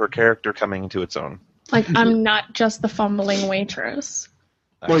beginning of her character coming into its own. Like, I'm not just the fumbling waitress.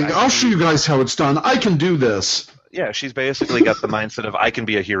 Like, I'll show you guys how it's done. I can do this. Yeah, she's basically got the mindset of I can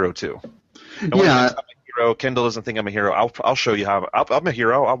be a hero too. And when I'm a hero, Kendall doesn't think I'm a hero. I'll show you how. I'm a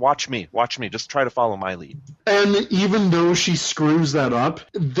hero. Watch me. Just try to follow my lead. And even though she screws that up,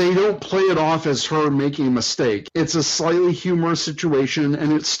 they don't play it off as her making a mistake. It's a slightly humorous situation,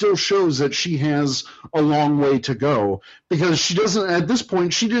 and it still shows that she has a long way to go because she doesn't. At this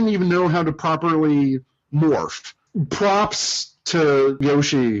point, she didn't even know how to properly morph. Props to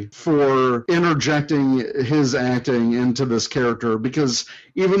Yoshi for interjecting his acting into this character because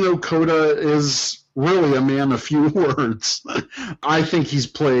even though Koda is really a man of few words, I think he's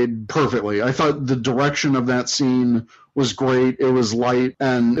played perfectly. I thought the direction of that scene was great. It was light,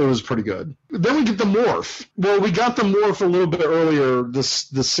 and it was pretty good. Then we get the morph. Well, we got the morph a little bit earlier, the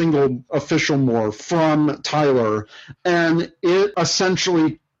single official morph from Tyler, and it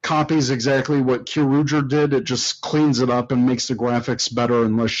essentially copies exactly what Kyoryuger did. It just cleans it up and makes the graphics better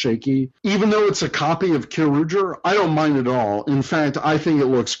and less shaky. Even though it's a copy of Kyoryuger, I don't mind at all. In fact, I think it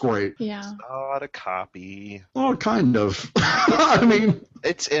looks great. Yeah. It's not a copy. Oh, kind of. I mean,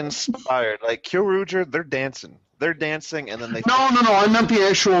 it's inspired. Like Kyoryuger, they're dancing, and then they. No. I meant the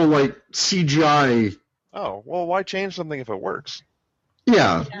actual like CGI. Oh well, why change something if it works?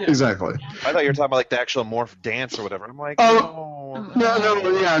 Yeah, exactly. I thought you were talking about like the actual morph dance or whatever. I'm like, no,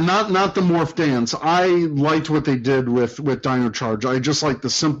 not the morph dance. I liked what they did with Dino Charge. I just like the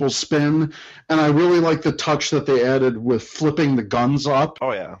simple spin, and I really like the touch that they added with flipping the guns up.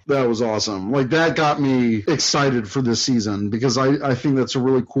 Oh yeah, that was awesome. Like that got me excited for this season because I think that's a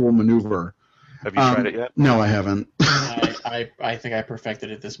really cool maneuver. Have you tried it yet? No, I haven't. I think I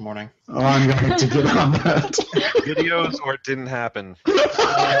perfected it this morning. Oh, I'm going to get on that. Videos or it didn't happen.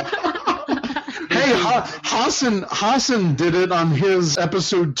 Hey, Hassan did it on his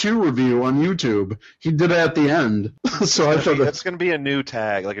episode 2 review on YouTube. He did it at the end. So I thought that's going to be a new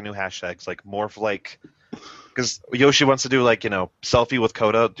tag, like a new hashtag. It's like morph like. Because Yoshi wants to do like, selfie with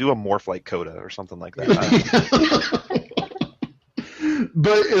Koda. Do a morph like Koda or something like that.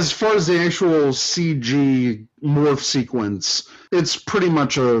 But as far as the actual CG morph sequence, it's pretty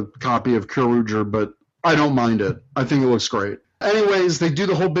much a copy of Kyoryuger, but I don't mind it. I think it looks great. Anyways, they do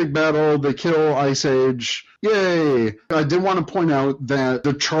the whole big battle. They kill Ice Age. Yay! I did want to point out that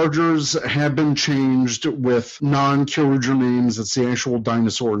the Chargers have been changed with non-Kyoryuger names. It's the actual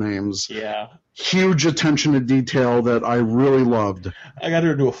dinosaur names. Yeah. Huge attention to detail that I really loved. I got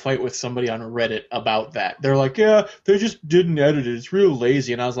into a fight with somebody on Reddit about that. They're like, yeah, they just didn't edit it. It's real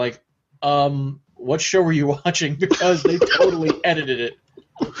lazy. And I was like, what show were you watching? Because they totally edited it.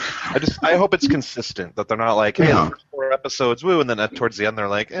 I hope it's consistent, that they're not like, hey, the first 4 episodes, woo, and then towards the end they're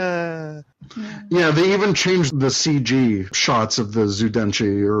like, eh. Yeah, they even changed the CG shots of the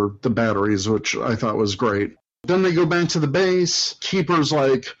Zudenchi or the batteries, which I thought was great. Then they go back to the base. Keeper's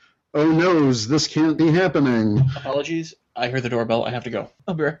like, oh no, this can't be happening. Apologies. I hear the doorbell. I have to go.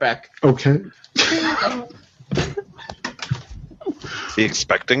 I'll be right back. Okay. Is he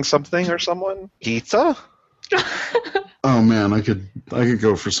expecting something or someone? Pizza? Oh man, I could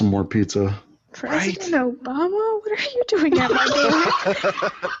go for some more pizza. President Obama, what are you doing at my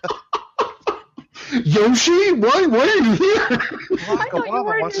door? Yoshi, why are you here? Barack thought you were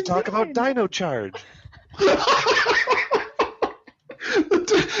Obama in wants to New talk about Zealand. Dino Charge.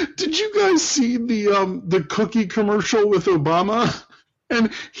 Did you guys see the cookie commercial with Obama?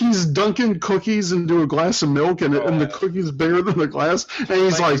 And he's dunking cookies into a glass of milk, and the cookie's bigger than the glass, and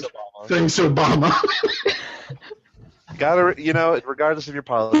he's Thanks, like, Obama. "Thanks, Obama." Gotta, regardless of your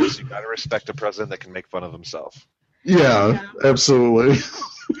politics, you gotta respect a president that can make fun of himself. Yeah, absolutely.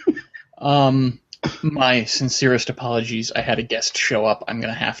 My sincerest apologies. I had a guest show up. I'm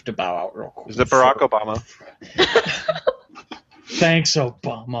going to have to bow out real quick. Is it Barack Obama? Thanks,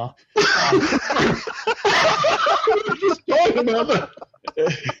 Obama. Just talking about that.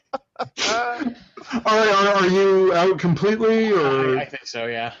 All right, are you out completely, or? I think so,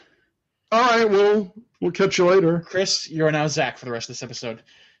 yeah. All right, we'll catch you later. Chris, you're now Zach for the rest of this episode.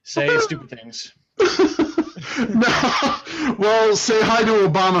 Say stupid things. No, well, say hi to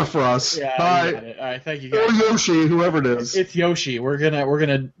Obama for us. Yeah, Bye. you got it. All right, thank you Or guys. Yoshi, whoever it is. It's Yoshi. We're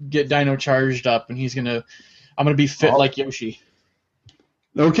gonna get Dino charged up, and I'm gonna be fit like Yoshi.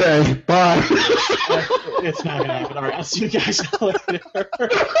 Okay, bye. It's not gonna happen. All right, I'll see you guys later.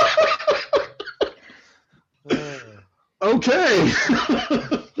 Okay.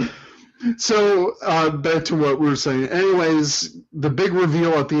 So, back to what we were saying. Anyways, the big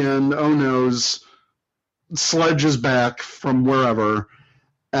reveal at the end, oh no's, Sledge is back from wherever,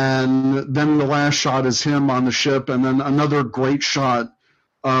 and then the last shot is him on the ship, and then another great shot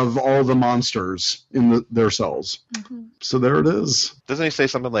of all the monsters in their cells. Mm-hmm. So there it is. Doesn't he say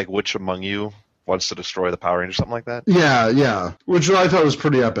something like, which among you wants to destroy the Power Rangers, something like that? Yeah, which I thought was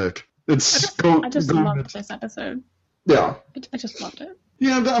pretty epic. I just loved this episode. Yeah. I just loved it.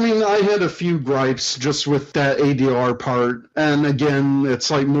 Yeah, I mean, I had a few gripes just with that ADR part, and again,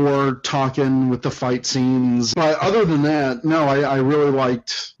 it's like more talking with the fight scenes. But other than that, no, I really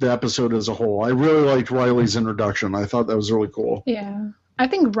liked the episode as a whole. I really liked Riley's introduction. I thought that was really cool. Yeah. I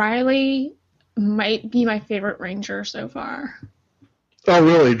think Riley might be my favorite Ranger so far. Oh,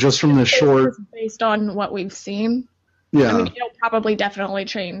 really? Just from this short? Just based on what we've seen. Yeah. I mean, it'll probably definitely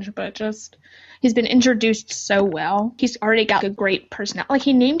change, but just he's been introduced so well. He's already got a great personality. Like,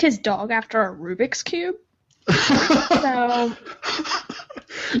 he named his dog after a Rubik's Cube. So...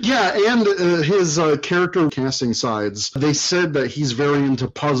 Yeah, and his character casting sides, they said that he's very into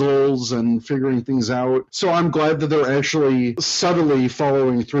puzzles and figuring things out. So I'm glad that they're actually subtly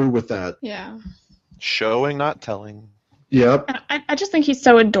following through with that. Yeah. Showing, not telling. Yep. And I just think he's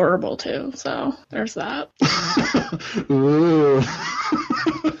so adorable, too. So there's that.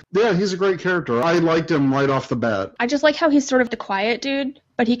 Yeah, he's a great character. I liked him right off the bat. I just like how he's sort of the quiet dude,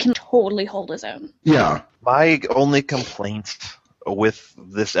 but he can totally hold his own. Yeah. My only complaint with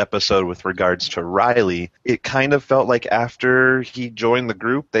this episode with regards to Riley, it kind of felt like after he joined the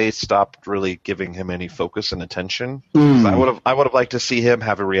group, they stopped really giving him any focus and attention. I would have liked to see him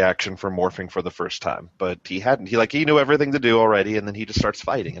have a reaction for morphing for the first time, but he hadn't. He knew everything to do already, and then he just starts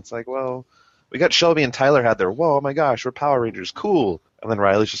fighting. It's like, well, we got Shelby and Tyler had their, whoa, oh my gosh, we're Power Rangers, cool. And then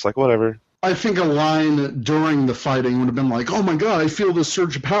Riley's just like, whatever. I think a line during the fighting would have been like, oh my god, I feel this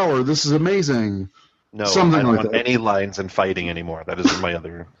surge of power. This is amazing. No, Something I don't like want that. any lines in fighting anymore. That is my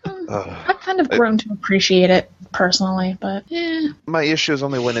other... I've kind of grown to appreciate it personally, but My issue is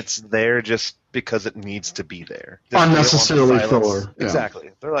only when it's there just because it needs to be there. Unnecessarily They don't want the filler. silence. Yeah.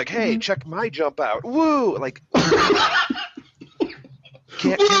 Exactly. They're like, hey, check my jump out. Woo! Like,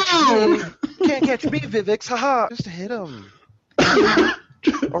 can't catch me, Vivix. Haha. Just hit him.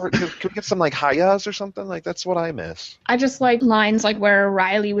 Or could we get some, like, Hayas or something? Like, that's what I miss. I just like lines like where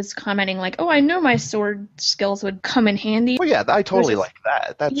Riley was commenting like, oh, I know my sword skills would come in handy. Well, yeah, I totally Which is- like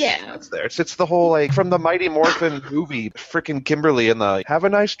that. That's Yeah. that's there. It's the whole, like, from the Mighty Morphin movie, frickin' Kimberly and the have a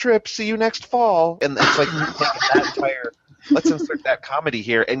nice trip, see you next fall. And it's like, that entire... Let's insert that comedy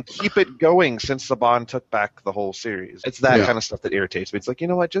here and keep it going since Saban took back the whole series. It's that kind of stuff that irritates me. It's like, you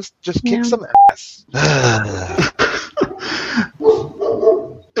know what? Just kick some ass.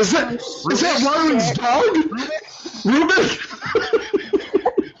 Is that Riley's dog? Rubik?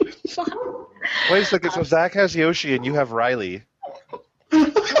 Wait a second. So Zach has Yoshi and you have Riley.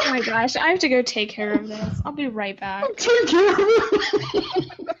 Oh my gosh, I have to go take care of this. I'll be right back. Take care of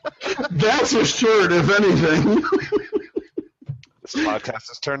it. That's a shirt, if anything. This podcast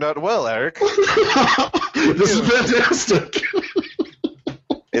has turned out well, Eric. This is fantastic.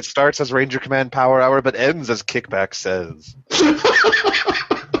 It starts as Ranger Command Power Hour, but ends as Kickback Says.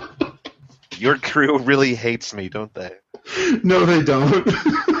 Your crew really hates me, don't they? No, they don't.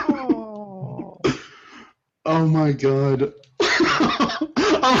 Oh my god. Okay,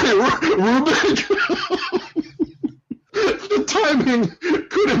 Rubik. The timing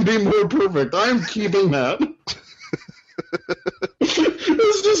couldn't be more perfect. I'm keeping that.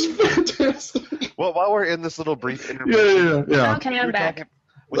 It's just fantastic. Well, while we're in this little brief interview, Yeah. Okay, I'm back.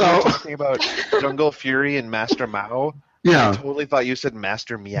 When you were talking about Jungle Fury and Master Mao, Yeah. I totally thought you said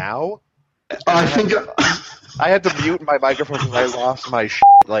Master Meow. I think I had to mute my microphone because I lost my shit.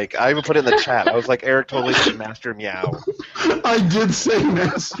 Like, I even put it in the chat. I was like, Eric totally said Master Meow. I did say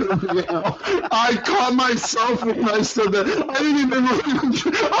Master Meow. I caught myself when I said that. I didn't even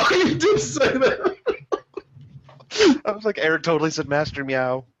I did say that. I was like, Eric totally said Master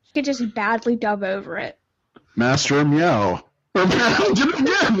Meow. You could just badly dub over it. Master Meow. Or Meow did it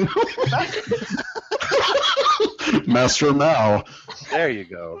again. Master Meow. There you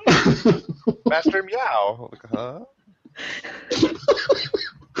go. Master Meow. Like, huh?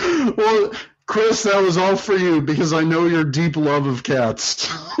 Well, Chris, that was all for you because I know your deep love of cats.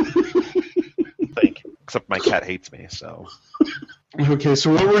 Thank you. Except my cat hates me, so. Okay,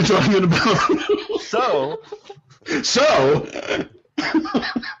 so what were we talking about?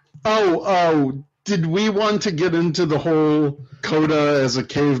 Did we want to get into the whole Coda as a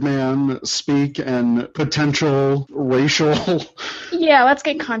caveman speak and potential racial? Yeah, let's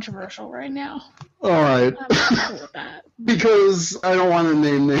get controversial right now. All right. I'm cool with that. Because I don't want to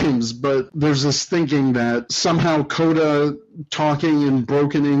name names, but there's this thinking that somehow Coda talking in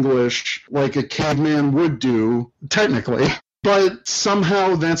broken English like a caveman would do, technically, but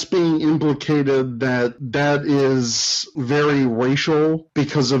somehow that's being implicated that that is very racial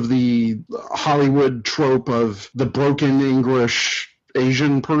because of the Hollywood trope of the broken English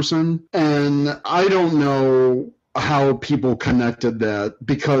Asian person. And I don't know how people connected that,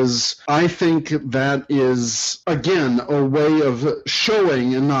 because I think that is, again, a way of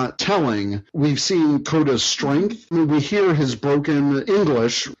showing and not telling. We've seen Coda's strength. I mean, we hear his broken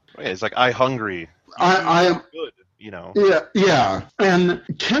English. It's like, I hungry. I am good, you know. Yeah. And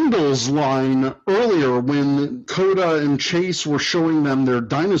Kendall's line earlier when Coda and Chase were showing them their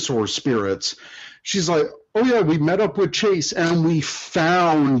dinosaur spirits, she's like, oh yeah, we met up with Chase and we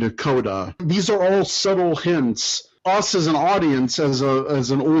found Coda. These are all subtle hints. Us as an audience, as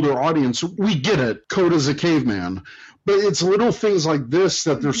an older audience, we get it. Coda's a caveman. But it's little things like this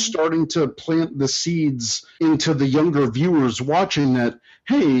that they're starting to plant the seeds into the younger viewers watching that,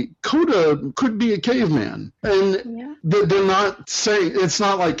 hey, Coda could be a caveman. And they're not saying, it's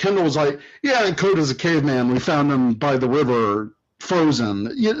not like Kendall's like, yeah, Coda's a caveman. We found him by the river, frozen.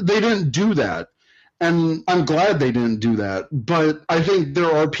 They didn't do that. And I'm glad they didn't do that. But I think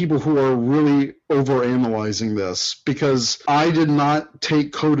there are people who are really overanalyzing this, because I did not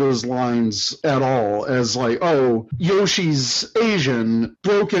take Coda's lines at all as like, oh, Yoshi's Asian,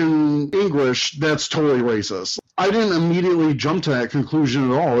 broken English, that's totally racist. I didn't immediately jump to that conclusion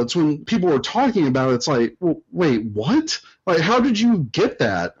at all. It's when people were talking about it, it's like, well, wait, what? Like, how did you get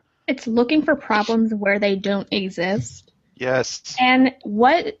that? It's looking for problems where they don't exist. Yes. And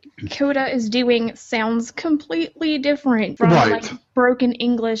what Coda is doing sounds completely different from like broken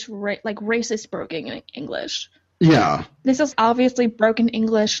English, like racist broken English. Yeah. This is obviously broken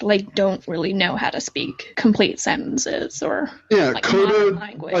English, like don't really know how to speak complete sentences or like Coda,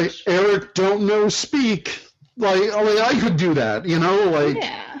 language. like Eric don't know speak. Like I could do that, you know, like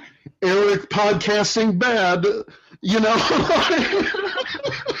Eric podcasting bad, you know.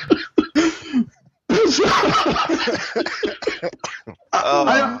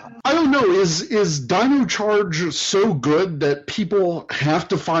 I don't know. Is Dino Charge so good that people have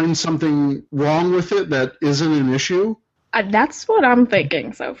to find something wrong with it that isn't an issue? That's what I'm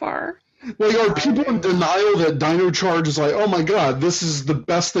thinking so far. Like, are people in denial that Dino Charge is like, oh my god, this is the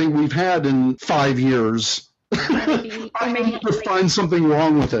best thing we've had in 5 years? I need to find something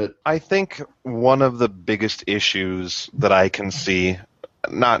wrong with it. I think one of the biggest issues that I can see,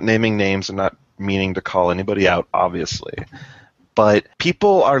 not naming names and not meaning to call anybody out, obviously, but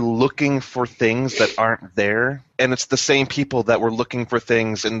people are looking for things that aren't there, and it's the same people that were looking for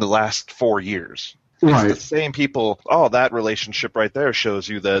things in the last 4 years. Right. It's the same people. Oh, that relationship right there shows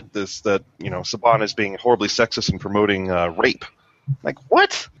you that Saban is being horribly sexist and promoting rape. Like,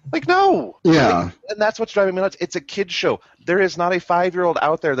 what? Like, no. Yeah. Like, and that's what's driving me nuts. It's a kid's show. There is not a 5-year-old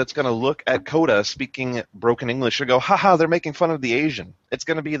out there that's going to look at Coda speaking broken English and go, haha, they're making fun of the Asian. It's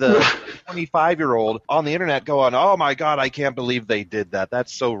going to be the 25-year-old on the internet going, oh my God, I can't believe they did that.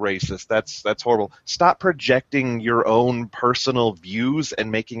 That's so racist. That's horrible. Stop projecting your own personal views and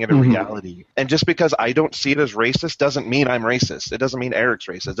making it a reality. And just because I don't see it as racist doesn't mean I'm racist. It doesn't mean Eric's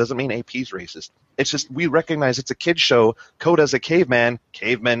racist. It doesn't mean AP's racist. It's just we recognize it's a kid's show. Coda's a caveman.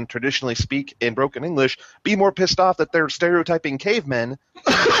 Cavemen traditionally speak in broken English. Be more pissed off that they're stereotyping cavemen.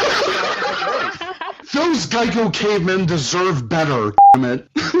 Those Geico cavemen deserve better, damn it.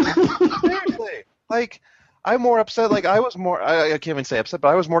 Seriously. Like, I'm more upset. Like, I can't even say upset, but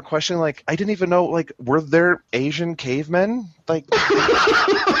I was more questioning, like, I didn't even know, like, were there Asian cavemen? Like,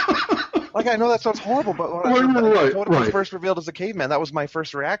 like I know that sounds horrible, but when Coda was first revealed as a caveman, that was my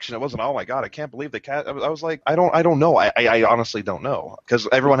first reaction. It wasn't, oh my God, I can't believe the cat. I was like, I don't know. I honestly don't know. Because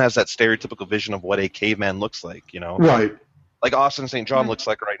everyone has that stereotypical vision of what a caveman looks like, you know? Right. Like Austin St. John looks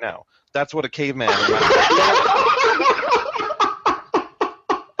like right now. That's what a caveman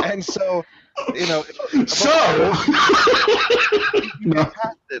and so, you know.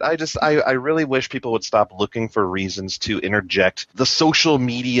 I really wish people would stop looking for reasons to interject the social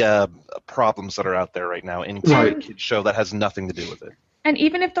media problems that are out there right now into a kid's show that has nothing to do with it. And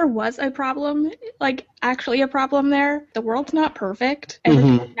even if there was a problem, like actually a problem there, the world's not perfect.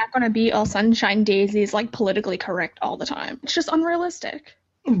 And it's not going to be all sunshine daisies, like politically correct all the time. It's just unrealistic.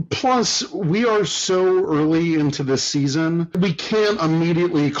 Plus, we are so early into this season, we can't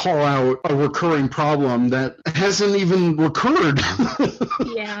immediately call out a recurring problem that hasn't even recurred.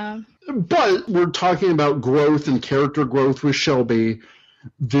 Yeah. But we're talking about growth and character growth with Shelby.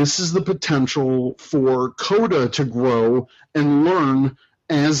 This is the potential for Coda to grow and learn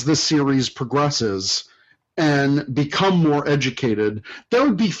as the series progresses and become more educated. That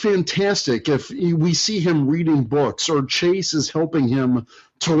would be fantastic if we see him reading books or Chase is helping him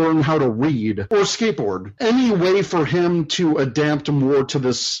to learn how to read or skateboard. Any way for him to adapt more to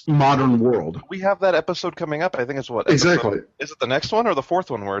this modern world. We have that episode coming up. I think it's what? Exactly. Is it the next one or the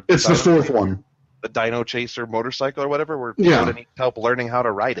fourth one? It's the fourth one. The Dino Chaser motorcycle or whatever, where Coda needs help learning how to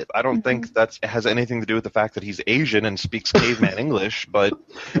ride it. I don't think that has anything to do with the fact that he's Asian and speaks caveman English, but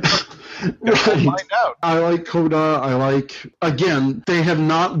we'll find out. I like Coda. Again, they have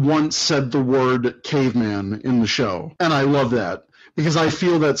not once said the word caveman in the show, and I love that. Because I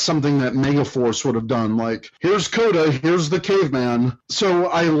feel that's something that Megaforce would have done. Like, here's Coda, here's the caveman. So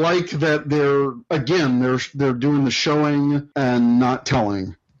I like that they're doing the showing and not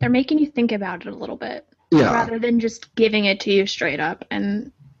telling. They're making you think about it a little bit. Yeah. Rather than just giving it to you straight up.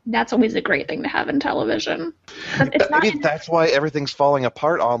 And that's always a great thing to have in television. That's why everything's falling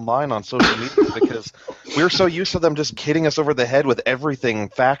apart online on social media, because we're so used to them just hitting us over the head with everything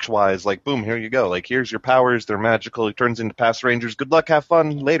fact-wise, like, boom, here you go. Like, here's your powers, they're magical, it turns into past Rangers, good luck, have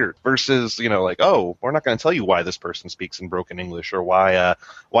fun later. Versus, you know, like, oh, we're not going to tell you why this person speaks in broken English or why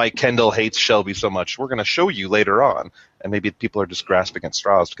Kendall hates Shelby so much. We're going to show you later on. And maybe people are just grasping at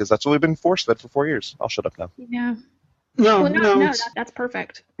straws, because that's what we've been force-fed for 4 years. I'll shut up now. Yeah. No, that's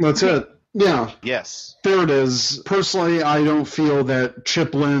perfect. That's it. Yeah. Yes. There it is. Personally, I don't feel that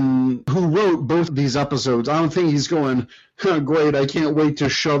Chip Lynn, who wrote both of these episodes, I don't think he's going, great, I can't wait to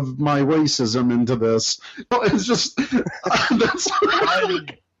shove my racism into this. No, it's just, that's...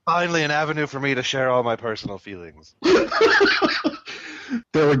 Finally an avenue for me to share all my personal feelings.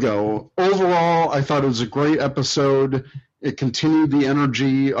 There we go. Overall, I thought it was a great episode. It continued the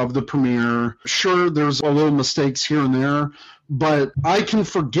energy of the premiere. Sure, there's a little mistakes here and there, but I can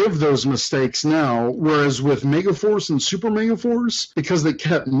forgive those mistakes now, whereas with Megaforce and Super Megaforce, because they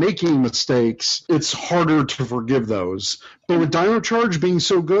kept making mistakes, it's harder to forgive those. But with Dino Charge being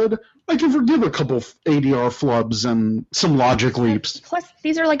so good, I can forgive a couple ADR flubs and some logic leaps. Plus,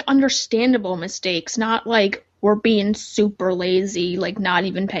 these are like understandable mistakes, not like we're being super lazy, like not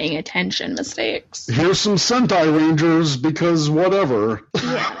even paying attention mistakes. Here's some Sentai Rangers because whatever.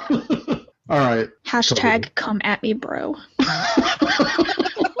 Yeah. All right. Hashtag come at me, bro.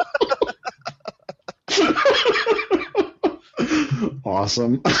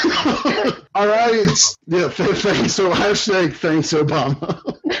 Awesome. All right. Yeah, thanks. So hashtag thanks, Obama.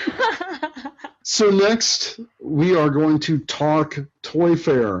 So next, we are going to talk Toy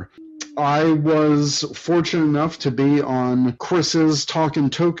Fair. I was fortunate enough to be on Chris's Talkin'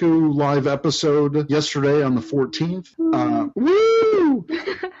 Toku live episode yesterday on the 14th. Woo!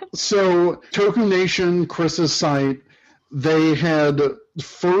 So Toku Nation, Chris's site, they had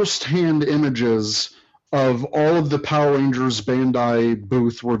first-hand images of all of the Power Rangers Bandai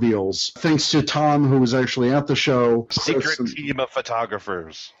booth reveals. Thanks to Tom, who was actually at the show. Secret team of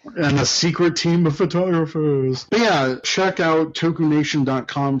photographers. And a secret team of photographers. But yeah, check out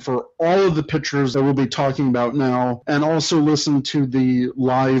tokunation.com for all of the pictures that we'll be talking about now, and also listen to the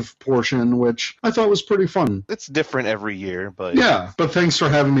live portion, which I thought was pretty fun. It's different every year, but... Yeah, but thanks for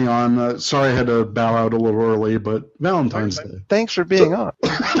having me on. Sorry I had to bow out a little early, but Valentine's Day. Thanks for being on.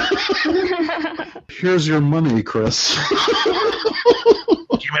 Here's your money, Chris.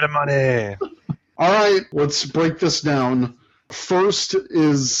 Give me the money. All right, let's break this down. First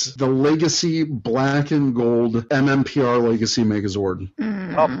is the Legacy Black and Gold MMPR Legacy Megazord.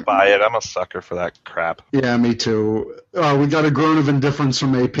 I'll buy it. I'm a sucker for that crap. Yeah, me too. We got a groan of indifference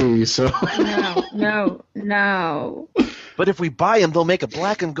from AP, so... No. But if we buy them, they'll make a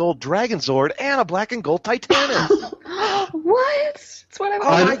black and gold Dragon Zord and a black and gold Titanus. What? That's what I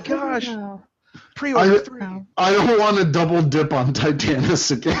want. Oh my gosh. Pre-order 3. I don't want to double dip on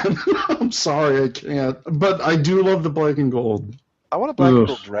Titanus again. I'm sorry, I can't. But I do love the black and gold. I want a black and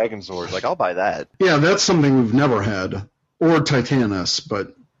gold Dragon Zord. Like, I'll buy that. Yeah, that's something we've never had. Or Titanus,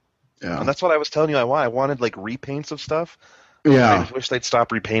 but yeah. And that's what I was telling you I want. I wanted, like, repaints of stuff. Yeah. I wish they'd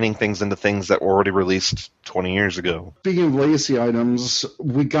stop repainting things into things that were already released 20 years ago. Speaking of Legacy items,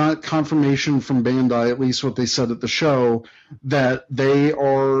 we got confirmation from Bandai, at least what they said at the show, that they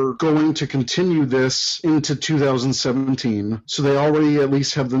are going to continue this into 2017. So they already at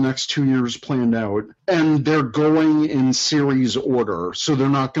least have the next 2 years planned out. And they're going in series order. So they're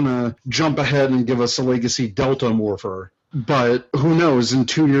not going to jump ahead and give us a Legacy Delta Morpher. But who knows? In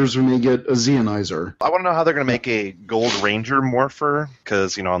 2 years, we may get a Zeonizer. I want to know how they're going to make a Gold Ranger Morpher,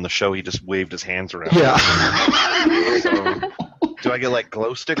 because, you know, on the show he just waved his hands around. Yeah. So, do I get, like,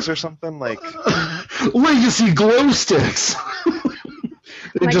 glow sticks or something? Like Legacy glow sticks!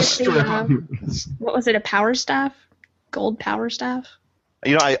 They just strip what was it, a power staff? Gold power staff?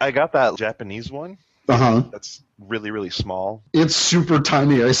 You know, I got that Japanese one. Uh-huh. That's really, really small. It's super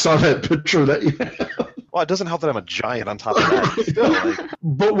tiny. I saw that picture that you had. Well, it doesn't help that I'm a giant on top of that. But still, like...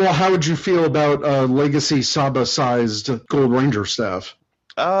 But, well, how would you feel about Legacy Saba-sized Gold Ranger staff?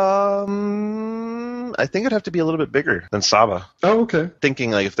 I think it'd have to be a little bit bigger than Saba. Oh, okay.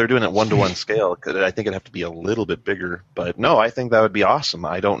 Thinking, like, if they're doing it 1-to-1 scale, I think it'd have to be a little bit bigger. But no, I think that would be awesome.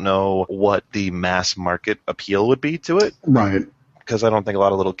 I don't know what the mass market appeal would be to it. Right. Because I don't think a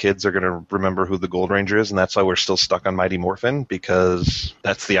lot of little kids are going to remember who the Gold Ranger is, and that's why we're still stuck on Mighty Morphin, because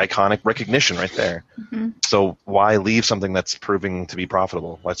that's the iconic recognition right there. Mm-hmm. So why leave something that's proving to be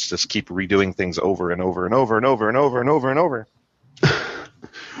profitable? Let's just keep redoing things over and over and over and over and over and over and over.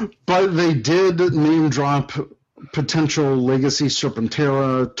 But they did name drop potential Legacy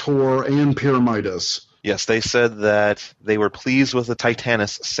Serpentera, Tor, and Pyramidas. Yes, they said that they were pleased with the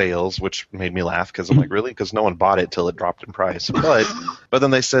Titanus sales, which made me laugh because I'm like, really? Because no one bought it till it dropped in price. But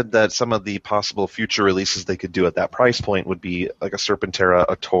then they said that some of the possible future releases they could do at that price point would be like a Serpentera,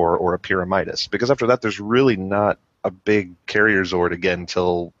 a Tor, or a Pyramidas. Because after that, there's really not a big carrier Zord again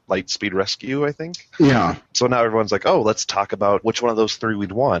until Lightspeed Rescue, I think. Yeah. So now everyone's like, oh, let's talk about which one of those 3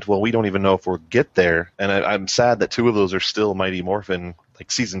 we'd want. Well, we don't even know if we'll get there. And I'm sad that 2 of those are still Mighty Morphin,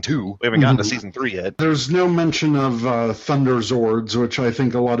 like Season 2. We haven't gotten to Season 3 yet. There's no mention of Thunder Zords, which I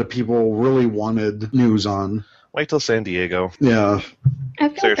think a lot of people really wanted news on. Wait till San Diego. Yeah. I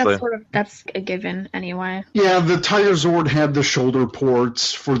feel like that's a given anyway. Yeah, the Tiger Zord had the shoulder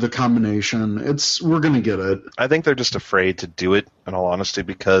ports for the combination. We're gonna get it. I think they're just afraid to do it, in all honesty,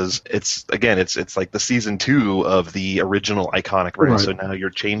 because it's like the Season 2 of the original iconic, right? So now you're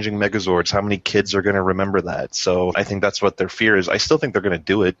changing Megazords. How many kids are gonna remember that? So I think that's what their fear is. I still think they're gonna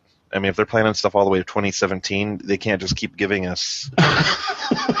do it. I mean, if they're planning stuff all the way to 2017, they can't just keep giving us.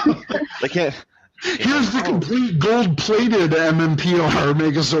 They can't. Here's the complete gold-plated MMPR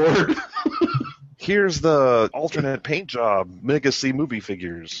Megazord. Here's the alternate paint job Mega C movie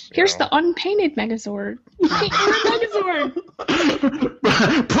figures. Here's the unpainted Megazord. Paint your Megazord.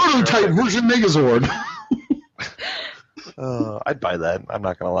 Prototype version Megazord. I'd buy that. I'm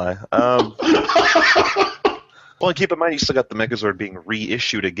not gonna lie. Well, and keep in mind, you still got the Megazord being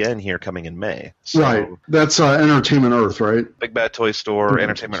reissued again here coming in May. So, right. That's Entertainment Earth, right? Big Bad Toy Store,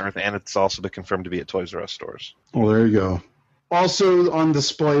 Entertainment Earth, and it's also been confirmed to be at Toys R Us stores. Well, there you go. Also on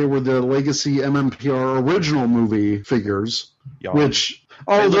display were the Legacy MMPR original movie figures, which...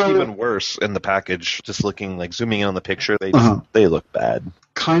 They look even worse in the package, just looking, like, zooming in on the picture, they look bad.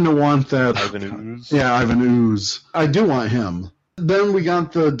 Kind of want that... Ivan Ooze? Yeah, Ivan Ooze. I do want him. Then we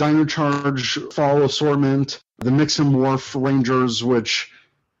got the Dino Charge Fall Assortment, the Mix and Morph Rangers, which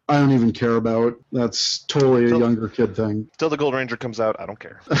I don't even care about. That's totally a younger kid thing. Till the Gold Ranger comes out, I don't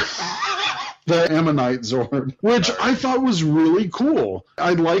care. The Ammonite Zord, which I thought was really cool.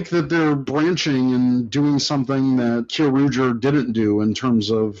 I like that they're branching and doing something that Kyoryuger didn't do in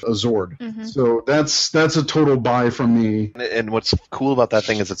terms of a Zord. Mhm. So that's a total buy from me. And what's cool about that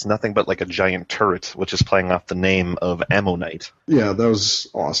thing is it's nothing but like a giant turret, which is playing off the name of Ammonite. Yeah, that was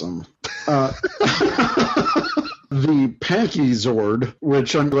awesome. The Panky Zord,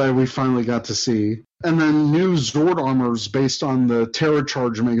 which I'm glad we finally got to see. And then new Zord armors based on the Terra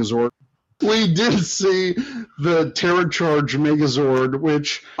Charge Megazord. We did see the Terra Charge Megazord,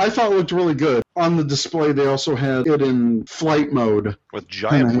 which I thought looked really good. On the display, they also had it in flight mode. With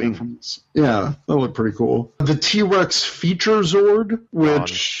giant wings. wings. Yeah, that looked pretty cool. The T-Rex Feature Zord,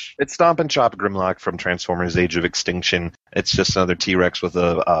 which... It's Stomp and Chop Grimlock from Transformers Age of Extinction. It's just another T-Rex with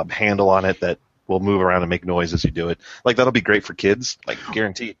a handle on it that will move around and make noise as you do it. Like, that'll be great for kids, like,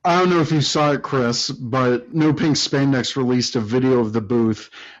 guaranteed. I don't know if you saw it, Chris, but No Pink Spandex released a video of the booth,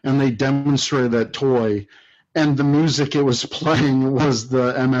 and they demonstrated that toy, and the music it was playing was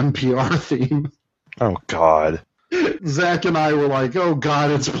the MMPR theme. Oh, God. Zach and I were like, oh,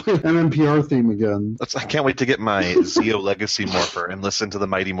 God, it's playing MMPR theme again. I can't wait to get my Zeo Legacy Morpher and listen to the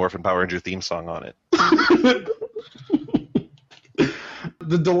Mighty Morphin Power Ranger theme song on it.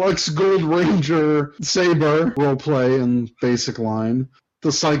 The Deluxe Gold Ranger Saber roleplay and basic line.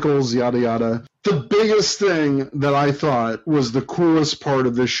 The cycles, yada yada. The biggest thing that I thought was the coolest part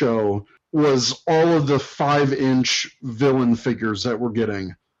of this show was all of the 5-inch villain figures that we're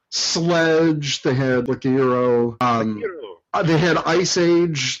getting. Sledge, they had Liquiro, they had Ice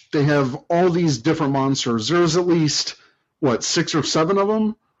Age, they have all these different monsters. There's at least, 6 or 7 of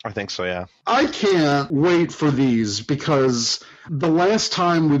them? I think so, yeah. I can't wait for these because the last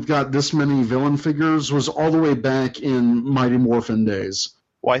time we've got this many villain figures was all the way back in Mighty Morphin days.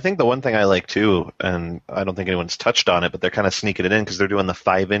 Well, I think the one thing I like, too, and I don't think anyone's touched on it, but they're kind of sneaking it in because they're doing the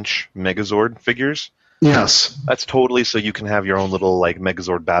 5-inch Megazord figures. Yes. That's totally so you can have your own little, like,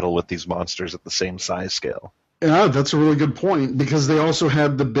 Megazord battle with these monsters at the same size scale. Yeah, that's a really good point because they also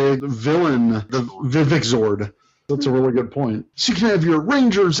had the big villain, the Vivek Zord. That's a really good point. So you can have your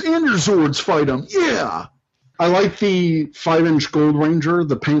Rangers and your Zords fight them. Yeah! I like the 5-inch Gold Ranger.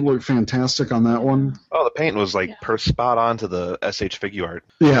 The paint looked fantastic on that one. Oh, the paint was, per spot on to the SH figure art.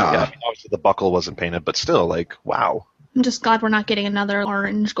 Yeah. I mean, obviously the buckle wasn't painted, but still, wow. I'm just glad we're not getting another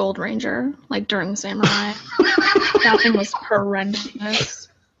orange Gold Ranger, like during Samurai. That thing was horrendous.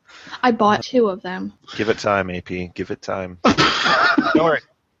 I bought 2 of them. Give it time, AP. Give it time. Don't worry.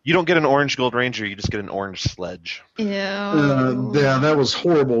 You don't get an orange Gold Ranger, you just get an orange Sledge. Ew. Yeah, that was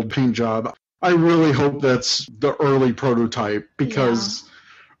horrible paint job. I really hope that's the early prototype because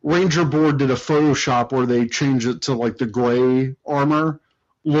Ranger Board did a Photoshop where they changed it to the gray armor.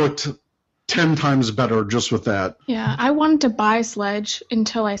 Looked 10 times better just with that. Yeah, I wanted to buy Sledge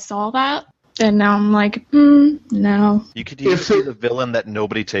until I saw that. And now I'm like, no. You could even see the villain that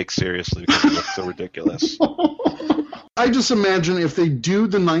nobody takes seriously because it looks so ridiculous. I just imagine if they do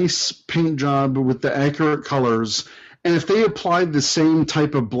the nice paint job with the accurate colors, and if they applied the same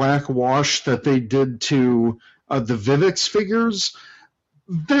type of black wash that they did to the Vivix figures,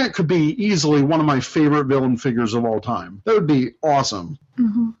 that could be easily one of my favorite villain figures of all time. That would be awesome.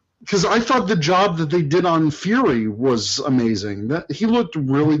 Because I thought the job that they did on Fury was amazing. He looked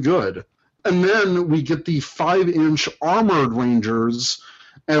really good. And then we get the 5-inch Armored Rangers.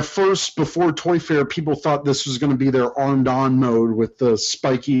 At first, before Toy Fair, people thought this was going to be their armed-on mode with the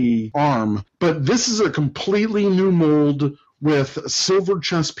spiky arm. But this is a completely new mold with silver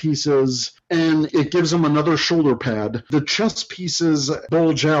chest pieces, and it gives them another shoulder pad. The chest pieces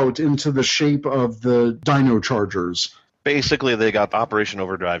bulge out into the shape of the Dino Chargers. Basically, they got Operation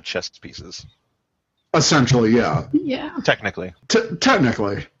Overdrive chest pieces. Essentially, yeah. Yeah. Technically.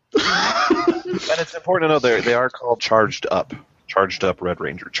 Technically. And it's important to know they are called Charged Up. Charged Up Red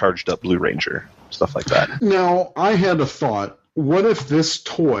Ranger, Charged Up Blue Ranger, stuff like that. Now, I had a thought. What if this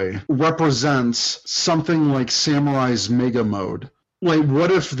toy represents something like Samurai's Mega Mode?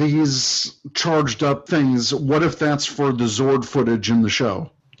 What if these charged up things, what if that's for the Zord footage in the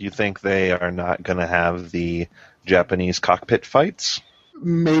show? Do you think they are not going to have the Japanese cockpit fights?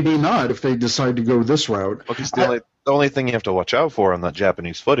 Maybe not if they decide to go this route. Because the only thing you have to watch out for on that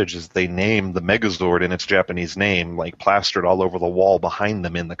Japanese footage is they name the Megazord in its Japanese name, plastered all over the wall behind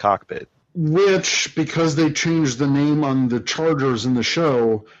them in the cockpit. Which, because they changed the name on the Chargers in the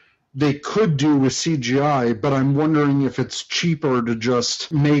show, they could do with CGI, but I'm wondering if it's cheaper to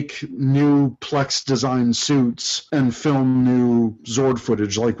just make new Plex design suits and film new Zord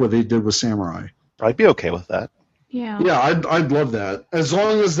footage like what they did with Samurai. I'd be okay with that. Yeah. Yeah, I'd love that. As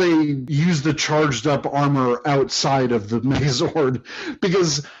long as they use the charged up armor outside of the Megazord.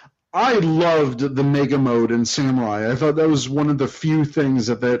 Because I loved the Mega Mode in Samurai. I thought that was one of the few things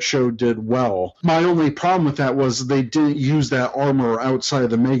that show did well. My only problem with that was they didn't use that armor outside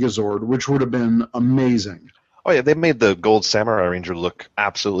of the Megazord, which would have been amazing. Oh yeah, they made the Gold Samurai Ranger look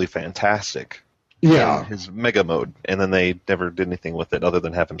absolutely fantastic. Yeah. His Mega Mode, and then they never did anything with it other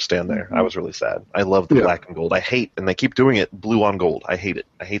than have him stand there. I was really sad. I love the black and gold. I hate, and they keep doing it, blue on gold. I hate it.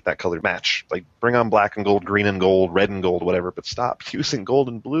 I hate that color match. Like, bring on black and gold, green and gold, red and gold, whatever, but stop using gold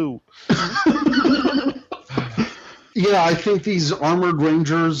and blue. Yeah, I think these Armored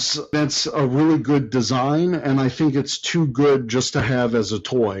Rangers, that's a really good design, and I think it's too good just to have as a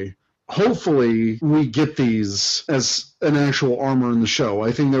toy. Hopefully, we get these as an actual armor in the show.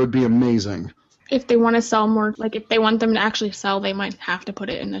 I think that would be amazing. If they want to sell more, like if they want them to actually sell, they might have to put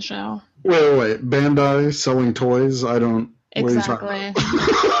it in the show. Wait. Bandai selling toys? I don't... Exactly.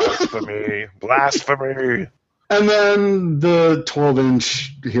 Blasphemy. Blasphemy. And then the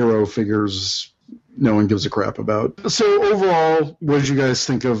 12-inch hero figures no one gives a crap about. So overall, what did you guys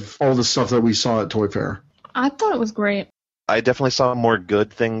think of all the stuff that we saw at Toy Fair? I thought it was great. I definitely saw more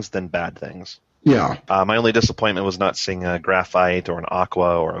good things than bad things. Yeah. My only disappointment was not seeing a graphite or an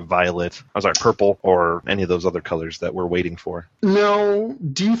aqua or a violet. I was like purple or any of those other colors that we're waiting for. Now,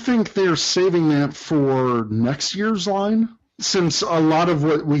 do you think they're saving that for next year's line? Since a lot of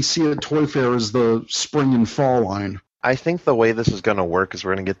what we see at Toy Fair is the spring and fall line. I think the way this is going to work is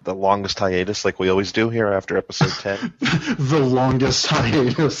we're going to get the longest hiatus like we always do here after episode 10. The longest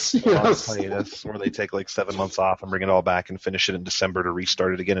hiatus. Yes. Longest hiatus, where they take like 7 months off and bring it all back and finish it in December to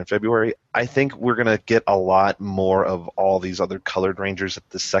restart it again in February. I think we're going to get a lot more of all these other colored Rangers at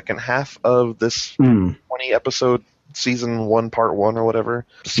the second half of this 20-episode season 1, part 1 or whatever,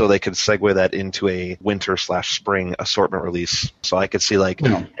 so they could segue that into a winter/spring assortment release. So I could see like,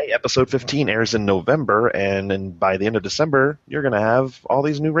 hey, episode 15 airs in November, and then by the end of December, you're going to have all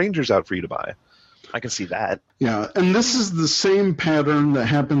these new Rangers out for you to buy. I can see that. Yeah, and this is the same pattern that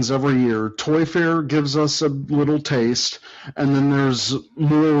happens every year. Toy Fair gives us a little taste, and then there's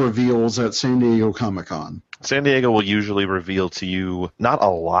more reveals at San Diego Comic-Con. San Diego will usually reveal to you not a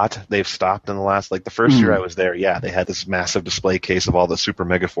lot. They've stopped in the last, like the first year I was there, they had this massive display case of all the Super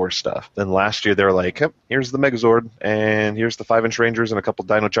Megaforce stuff. Then last year they were like, yep, here's the Megazord, and here's the 5-inch Rangers and a couple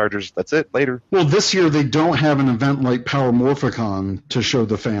Dino Chargers. That's it, later. Well, this year they don't have an event like Power Morphicon to show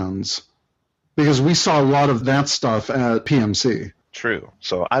the fans, because we saw a lot of that stuff at PMC. True.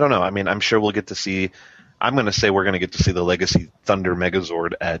 So I don't know. I mean, I'm sure we'll get to see... I'm going to say we're going to get to see the Legacy Thunder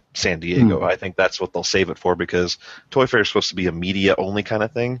Megazord at San Diego. I think that's what they'll save it for, because Toy Fair is supposed to be a media-only kind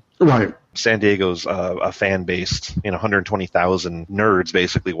of thing. Right. San Diego's a fan-based, 120,000 nerds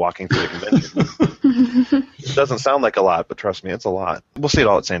basically walking through the convention. It doesn't sound like a lot, but trust me, it's a lot. We'll see it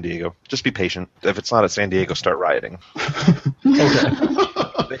all at San Diego. Just be patient. If it's not at San Diego, start rioting.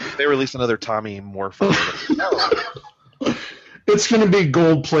 Okay. They release another Tommy Morpho. It's going to be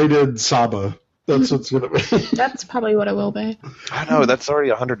gold-plated Saba. That's what's going to be. That's probably what it will be. I know, that's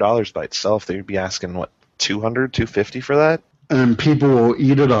already $100 by itself. They'd be asking, what, $200, $250 for that? And people will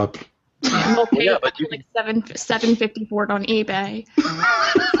eat it up. And they'll pay like $750 for it on eBay.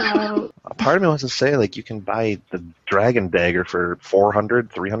 So a part of me wants to say, like, you can buy the Dragon Dagger for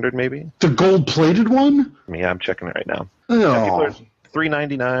 $400, $300 maybe. The gold-plated one? Yeah, I'm checking it right now. Oh. Yeah, people are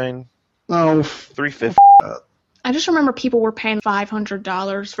 $399. Oh, $350. I just remember people were paying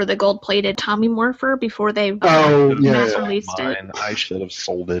 $500 for the gold-plated Tommy Morpher before they mass released it. I should have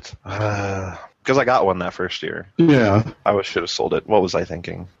sold it. Because I got one that first year. Yeah. I should have sold it. What was I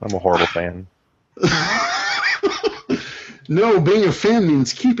thinking? I'm a horrible fan. No, being a fan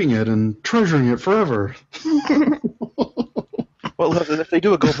means keeping it and treasuring it forever. Well, if they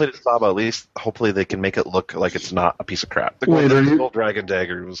do a gold-plated Saba, at least hopefully they can make it look like it's not a piece of crap. The gold Dragon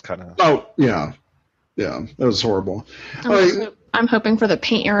Dagger was kind of... Oh, yeah. Yeah, that was horrible. I'm hoping for the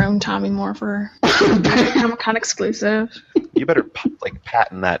paint your own Tommy Morpher. Comic-Con exclusive. You better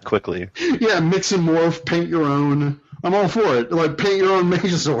patent that quickly. Yeah, mix and morph, paint your own. I'm all for it. Like, paint your own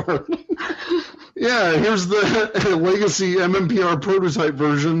Megazord. Yeah, here's the Legacy MMPR prototype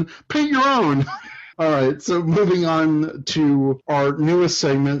version. Paint your own. All right, so moving on to our newest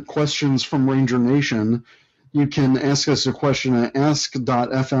segment, Questions from Ranger Nation. You can ask us a question at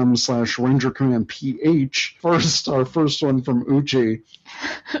ask.fm/RangerCommandPH. First, our first one from Uchi.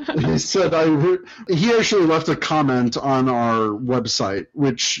 He said, he actually left a comment on our website,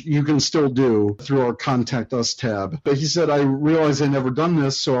 which you can still do through our Contact Us tab. But he said, I realize I never done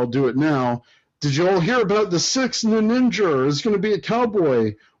this, so I'll do it now. Did you all hear about the 6th Ninja? It's going to be a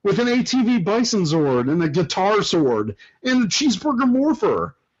cowboy with an ATV Bison Zord and a guitar sword and a cheeseburger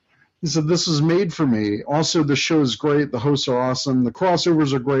morpher. He said, "This was made for me. Also, the show is great. The hosts are awesome. The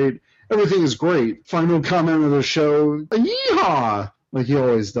crossovers are great. Everything is great. Final comment of the show, yeehaw!" Like he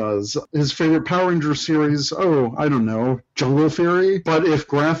always does. His favorite Power Ranger series, I don't know, Jungle Fury? But if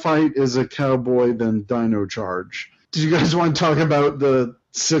Graphite is a cowboy, then Dino Charge. Did you guys want to talk about the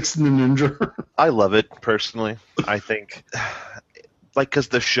 6th Ninja? I love it, personally. I think, because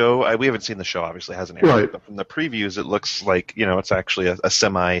the show, we haven't seen the show, obviously, hasn't aired. Right. But from the previews, it looks like, it's actually a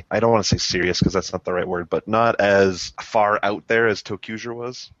semi, I don't want to say serious because that's not the right word, but not as far out there as ToQger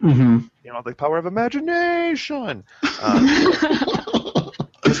was. Mm-hmm. The power of imagination.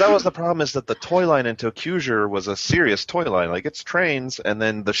 Because that was the problem, is that the toy line in ToQger was a serious toy line. Like, it's trains, and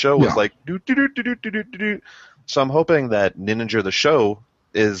then the show was like, do-do-do-do-do-do-do. So I'm hoping that Ninja the show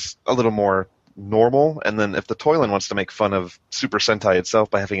is a little more normal, and then if the toy line wants to make fun of Super Sentai itself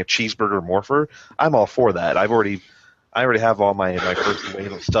by having a cheeseburger morpher, I'm all for that. I already have all my first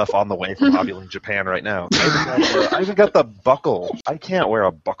wave of stuff on the way from Hobbyland Japan right now. I even got the buckle. I can't wear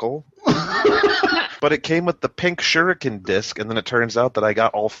a buckle. But it came with the pink Shuriken disc, and then it turns out that I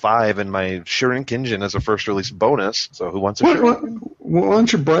got all 5 in my Shuriken as a first release bonus. So who wants a Shuriken? Why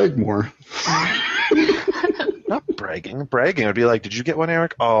don't you brag more? Not bragging. Bragging would be like, "Did you get one,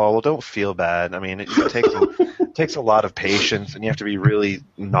 Eric?" Oh, well, don't feel bad. I mean, it takes a lot of patience, and you have to be really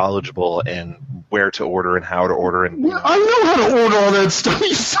knowledgeable in where to order and how to order. And I know how to order all that stuff.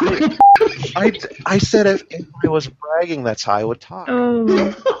 You son. I said if I was bragging, that's how I would talk.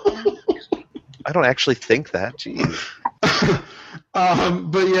 I don't actually think that. Jeez.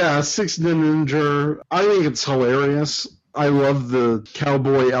 But yeah, 6 Ninja. I think it's hilarious. I love the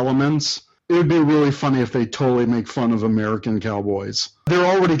cowboy elements. It would be really funny if they totally make fun of American cowboys. They're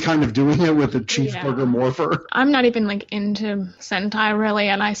already kind of doing it with the cheeseburger morpher. I'm not even into Sentai really,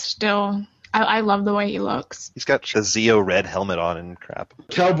 and I love the way he looks. He's got a Zeo red helmet on and crap.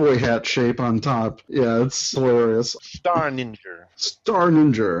 Cowboy hat shape on top. Yeah, it's hilarious. Star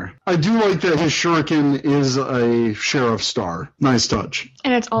Ninja. I do like that his shuriken is a sheriff star. Nice touch.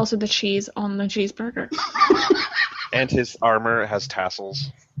 And it's also the cheese on the cheeseburger. And his armor has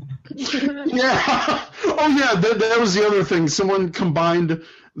tassels. Yeah. Oh, yeah, that was the other thing. Someone combined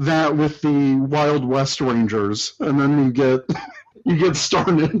that with the Wild West Rangers, and then you get Star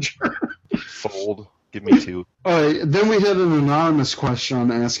Ninja. Fold. Give me 2. All right, then we had an anonymous question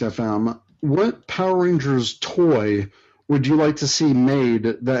on Ask FM. What Power Rangers toy would you like to see made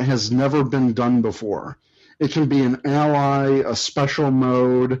that has never been done before? It can be an ally, a special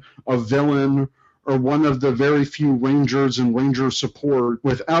mode, a villain, or one of the very few Rangers and Ranger support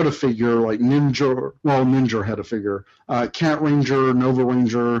without a figure, like Ninja. Well, Ninja had a figure. Cat Ranger, Nova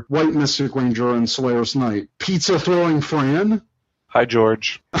Ranger, White Mystic Ranger, and Solaris Knight. Pizza Throwing Fran? Hi,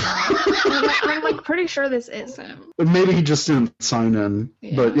 George. I'm pretty sure this is him. Maybe he just didn't sign in.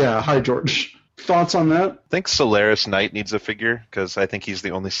 Yeah. But yeah, hi, George. Thoughts on that? I think Solaris Knight needs a figure, because I think he's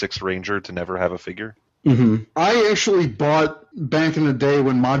the only 6th Ranger to never have a figure. Mm-hmm. I actually bought, back in the day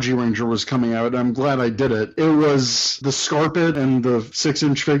when Magi Ranger was coming out, and I'm glad I did it. It was the Scarpet and the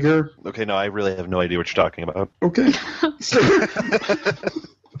 6-inch figure. Okay, no, I really have no idea what you're talking about. Okay.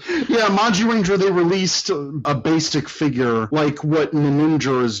 Yeah, Magi Ranger, they released a basic figure like what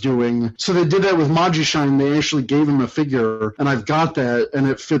Ninja is doing. So they did that with Magi Shine. They actually gave him a figure, and I've got that, and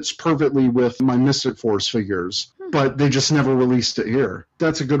it fits perfectly with my Mystic Force figures. But they just never released it here.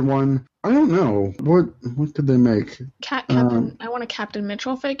 That's a good one. I don't know. What could they make? I want a Captain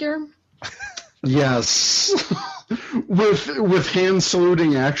Mitchell figure. Yes. with hand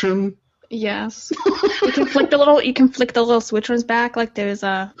saluting action. Yes. You can flick the little switchers back like there's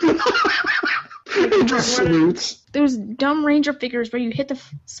a. It just salutes. Those dumb Ranger figures where you hit the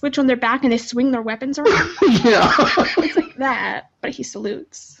switch on their back and they swing their weapons around. Yeah. It's like that, but he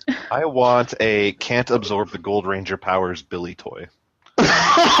salutes. I want a can't absorb the Gold Ranger powers Billy toy. Where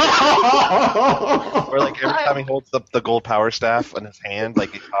like every time he holds the gold power staff in his hand,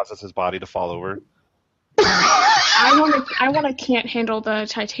 like it causes his body to fall over. I want to can't handle the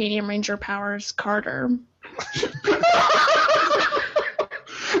Titanium Ranger powers Carter.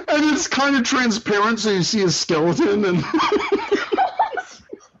 And it's kind of transparent, so you see his skeleton, and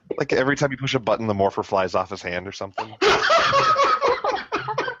like every time you push a button, the morpher flies off his hand or something.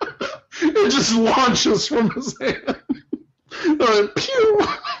 It just launches from his hand. Pew!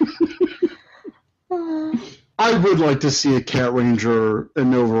 I would like to see a Cat Ranger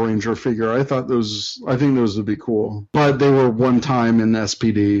and Nova Ranger figure. I think those would be cool. But they were one time in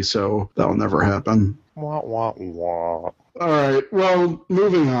SPD, so that'll never happen. Wah, wah, wah. All right, well,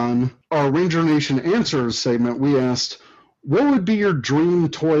 moving on. Our Ranger Nation Answers segment, we asked, what would be your dream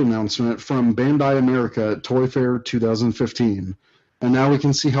toy announcement from Bandai America at Toy Fair 2015? And now we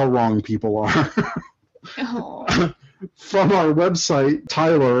can see how wrong people are. Oh. From our website,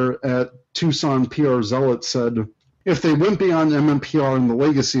 Tyler at Tucson PR Zealot said, if they went beyond MMPR in the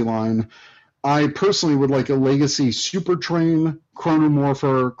Legacy line, I personally would like a Legacy Super Train,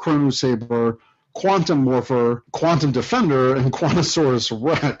 Chronomorpher, Chronosaber, Quantum Morpher, Quantum Defender, and Quantosaurus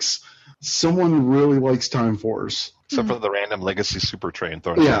Rex. Someone really likes Time Force. Except for the random Legacy Super Train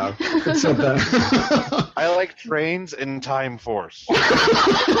thrown. Yeah, except that. I like trains in Time Force.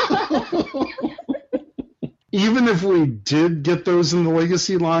 Even if we did get those in the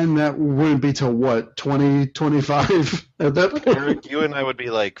Legacy line, that wouldn't be till what, 2025 at that point? Eric, you and I would be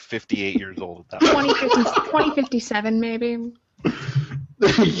like 58 years old at that point. 2057 maybe.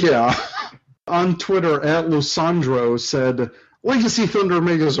 Yeah. On Twitter, at Losandro said, Legacy Thunder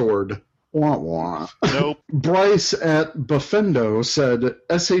Megazord. Wah wah. Nope. Bryce at Buffendo said,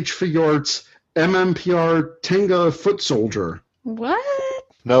 SH Figuarts MMPR Tenga Foot Soldier. What?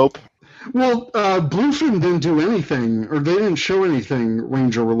 Nope. Well, Bluefin didn't do anything, or they didn't show anything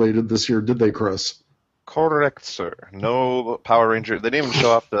Ranger-related this year, did they, Chris? Correct, sir. No Power Ranger. They didn't even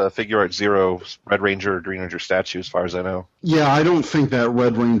show off the Figure Art Zero Red Ranger or Green Ranger statue, as far as I know. Yeah, I don't think that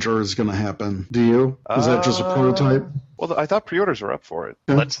Red Ranger is going to happen. Do you? Is that just a prototype? Well, I thought pre-orders were up for it.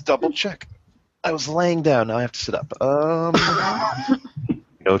 Yeah. Let's double check. I was laying down. Now I have to sit up.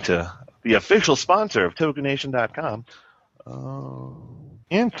 Go to the official sponsor of TokuNation.com.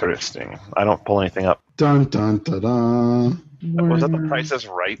 Interesting. I don't pull anything up. Dun, dun, dun, dun. Was that the Price is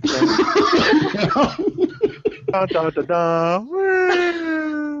Right thing? Dun, dun, dun, dun.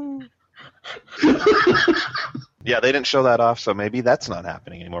 Yeah, they didn't show that off, so maybe that's not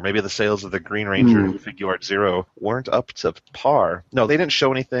happening anymore. Maybe the sales of the Green Ranger Figure Art Zero weren't up to par. No, they didn't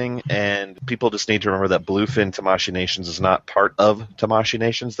show anything, and people just need to remember that Bluefin Tamashii Nations is not part of Tamashii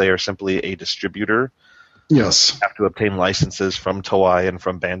Nations. They are simply a distributor. Yes. Have to obtain licenses from Toei and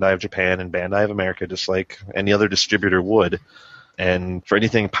from Bandai of Japan and Bandai of America, just like any other distributor would. And for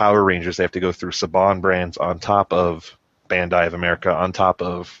anything Power Rangers, they have to go through Saban brands on top of Bandai of America, on top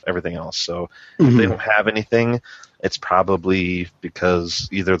of everything else. So if they don't have anything, it's probably because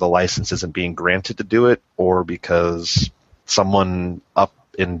either the license isn't being granted to do it, or because someone up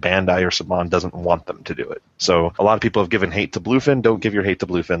in Bandai or Saban doesn't want them to do it. So a lot of people have given hate to Bluefin. Don't give your hate to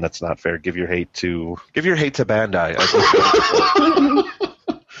Bluefin. That's not fair. Give your hate to Bandai.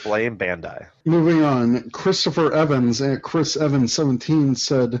 Blame Bandai. Moving on, Christopher Evans at Chris Evans 17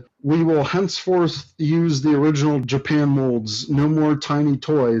 said, we will henceforth use the original Japan molds. No more tiny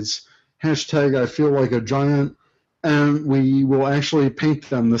toys. Hashtag I feel like a giant. And we will actually paint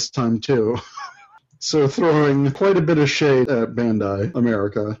them this time too. So throwing quite a bit of shade at Bandai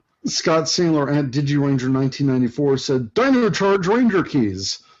America. Scott Saylor at DigiRanger 1994 said, Dino Charge Ranger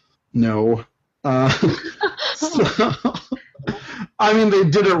keys. No. I mean, they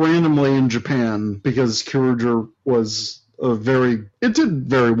did it randomly in Japan because Kyurager was it did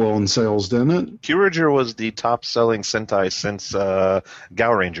very well in sales, didn't it? Kyurager was the top-selling Sentai since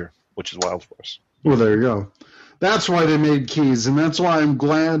Gao Ranger, which is Wild Force. Well, there you go. That's why they made keys, and that's why I'm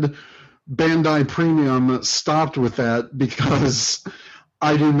glad Bandai Premium stopped with that, because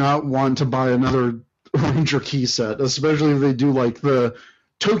I do not want to buy another Ranger key set, especially if they do like the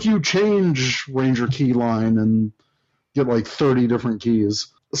Tokyo Change Ranger key line and get like 30 different keys.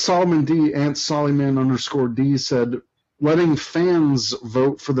 Solomon D, @Sollyman_D said, letting fans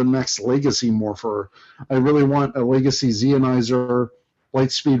vote for the next Legacy Morpher. I really want a Legacy Zeonizer,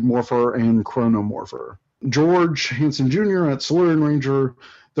 Lightspeed Morpher, and Chrono Morpher. George Hansen Jr. at Silurian Ranger,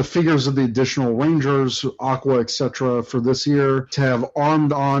 the figures of the additional Rangers, Aqua, etc. for this year to have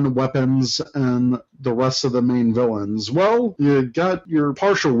armed-on weapons and the rest of the main villains. Well, you got your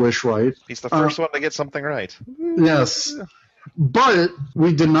partial wish right. He's the first one to get something right. Yes. But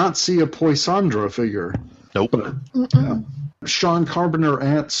we did not see a Poisandra figure. Nope. Sean Carpenter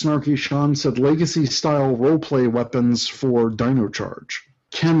at Snarky Sean said Legacy-style roleplay weapons for Dino Charge.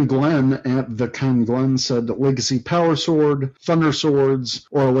 Ken Glenn at the Ken Glenn said that Legacy Power Sword, Thunder Swords,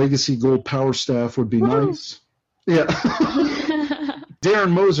 or a Legacy Gold Power Staff would be nice. Yeah.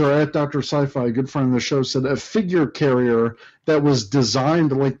 Darren Moser at Dr. Sci-Fi, a good friend of the show, said a figure carrier that was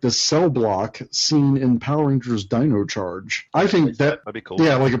designed like the cell block seen in Power Rangers Dino Charge. I think that'd be cool.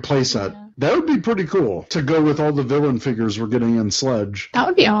 Yeah, like a playset. Yeah. That would be pretty cool to go with all the villain figures we're getting in Sledge. That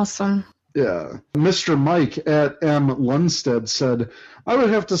would be awesome. Yeah. Mr. Mike at M. Lundstedt said, I would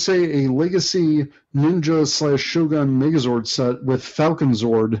have to say a Legacy Ninja/Shogun Megazord set with Falcon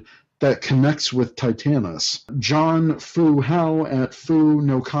Zord that connects with Titanus. John Fu Hao at Fu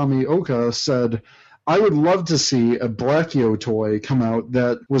Nokami Oka said, I would love to see a Brachio toy come out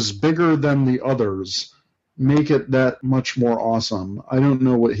that was bigger than the others. make it that much more awesome. I don't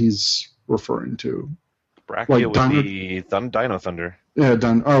know what he's referring to. Brachia would be Dino Thunder. Yeah,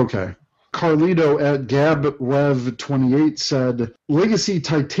 done. Oh, okay. Carlito at GabRev28 said, Legacy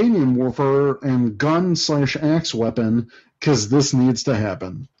Titanium Warfare and gun/axe weapon, because this needs to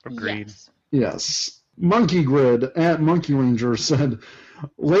happen. Agreed. Yes. Monkey Grid at Monkey Ranger said,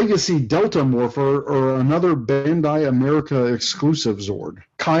 Legacy Delta Morpher or another Bandai America exclusive Zord.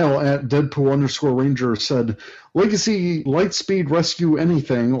 Kyle at Deadpool_Ranger said, Legacy Lightspeed Rescue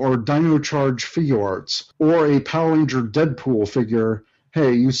Anything or Dino Charge Figure Arts or a Power Ranger Deadpool figure.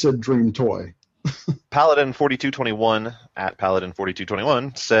 Hey, you said Dream Toy. Paladin4221 at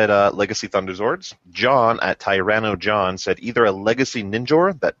Paladin4221 said Legacy Thunderzords. John at Tyranno John said either a Legacy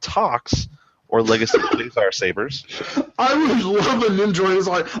Ninjor that talks or Legacy Quasar Sabers. I would love a Ninjor. He's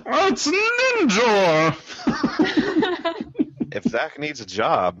like, it's Ninjor! If Zach needs a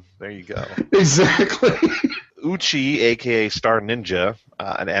job, there you go. Exactly. Uchi, a.k.a. Star Ninja,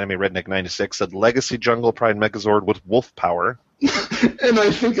 an Anime Redneck 96, said Legacy Jungle Pride Megazord with wolf power. And I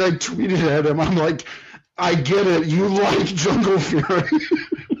think I tweeted at him, I'm like, I get it, you like Jungle Fury.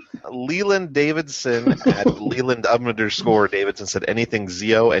 Leland Davidson at Leland_Davidson said anything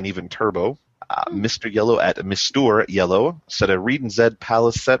Zeo and even Turbo. Mr. Yellow at Mistur Yellow said a Reed and Zed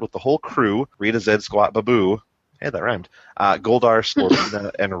Palace set with the whole crew, Rita Zed Squat Babu. Hey, that rhymed. Goldar,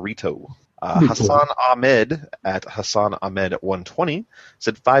 Scorpina, and Rito. Hassan Ahmed at Hassan Ahmed 120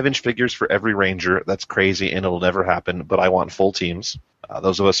 said 5-inch figures for every Ranger. That's crazy and it'll never happen, but I want full teams.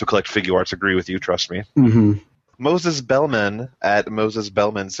 Those of us who collect figure arts agree with you, trust me. Mm-hmm. Moses Bellman at Moses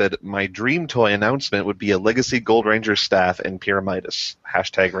Bellman said, my dream toy announcement would be a Legacy Gold Ranger staff and Pyramidas.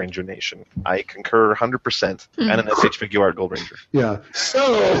 # Ranger Nation. I concur 100%. And an SH Figure Art Gold Ranger. Yeah. So,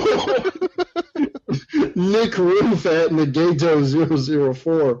 Nick Roof at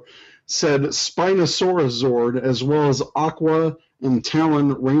Negato004 said Spinosaurus Zord as well as Aqua and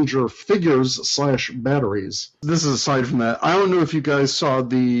Talon Ranger figures / batteries. This is aside from that. I don't know if you guys saw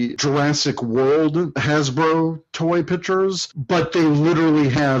the Jurassic World Hasbro toy pictures, but they literally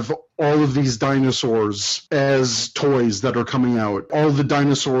have all of these dinosaurs as toys that are coming out. All the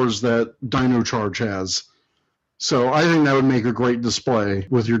dinosaurs that Dino Charge has. So I think that would make a great display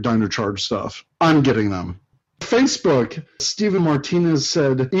with your Dino Charge stuff. I'm getting them. Facebook, Steven Martinez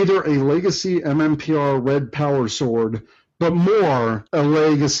said either a Legacy MMPR Red Power Sword, but more a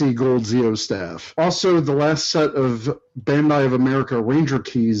Legacy Gold Zeo staff. Also, the last set of Bandai of America Ranger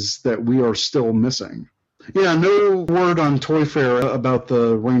keys that we are still missing. Yeah, no word on Toy Fair about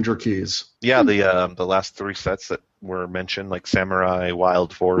the Ranger keys. Yeah, the last 3 sets that were mentioned, like Samurai,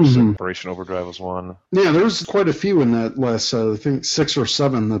 Wild Force, and Operation Overdrive was one. Yeah, there's quite a few in that last set. I think 6 or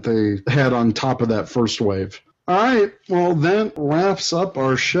 7 that they had on top of that first wave. All right, well, that wraps up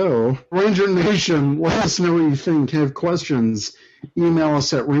our show. Ranger Nation, let us know what you think. Have questions, email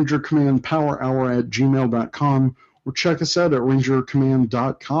us at rangercommandpowerhour@gmail.com or check us out at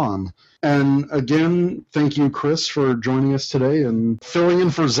rangercommand.com. And again, thank you, Chris, for joining us today and filling in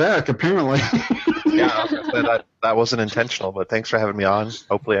for Zach, apparently. Yeah, I was gonna say that wasn't intentional, but thanks for having me on.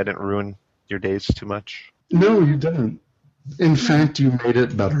 Hopefully I didn't ruin your days too much. No, you didn't. In fact, you made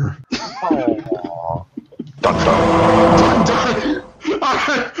it better. Aww. Dun, dun. Dun, dun. All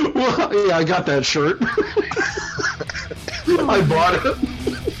right. Well, yeah, I got that shirt. I bought it.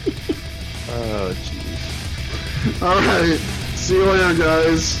 Oh, jeez. All right. See you later,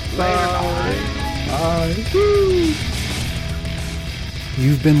 guys. Bye. Bye. Woo.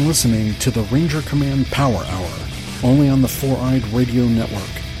 You've been listening to the Ranger Command Power Hour, only on the Four-Eyed Radio Network.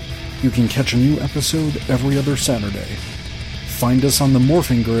 You can catch a new episode every other Saturday. Find us on the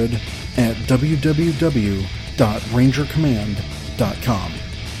Morphing Grid at www.rangercommand.com.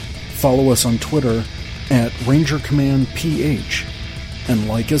 Follow us on Twitter at RangerCommandPH and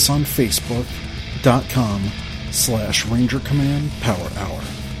like us on Facebook.com/Ranger Command Power Hour.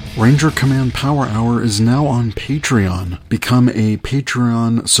 Ranger Command Power Hour is now on Patreon. Become a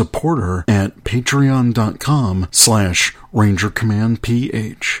Patreon supporter at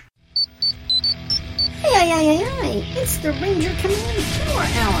patreon.com/RangerCommandPH. Hey, it's the Ranger Command Power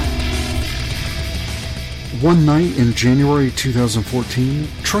Hour. One night in January 2014,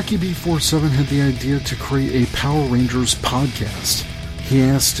 Truckee B47 had the idea to create a Power Rangers podcast. He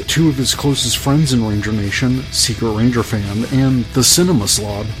asked 2 of his closest friends in Ranger Nation, Secret Ranger Fan, and the Cinema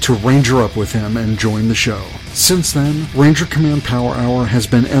Slob, to Ranger up with him and join the show. Since then, Ranger Command Power Hour has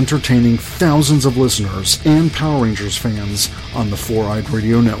been entertaining thousands of listeners and Power Rangers fans on the Four-Eyed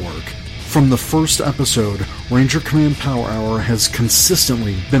Radio Network. From the first episode, Ranger Command Power Hour has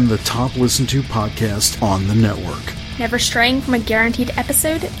consistently been the top listened to podcast on the network. Never straying from a guaranteed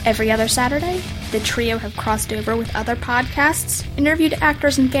episode every other Saturday? The trio have crossed over with other podcasts, interviewed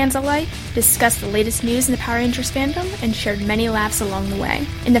actors and fans alike, discussed the latest news in the Power Rangers fandom, and shared many laughs along the way.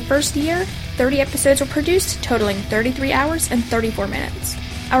 In the first year, 30 episodes were produced, totaling 33 hours and 34 minutes.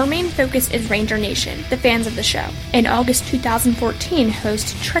 Our main focus is Ranger Nation, the fans of the show. In August 2014,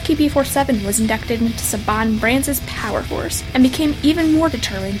 host Trekkie B47 was inducted into Saban Brands' Power Force and became even more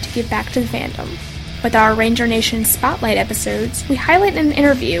determined to give back to the fandom. With our Ranger Nation Spotlight episodes, we highlight in an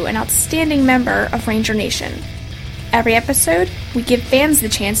interview an outstanding member of Ranger Nation. Every episode, we give fans the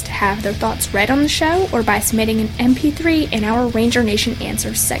chance to have their thoughts read on the show or by submitting an MP3 in our Ranger Nation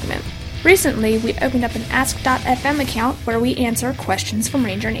Answers segment. Recently, we opened up an Ask.fm account where we answer questions from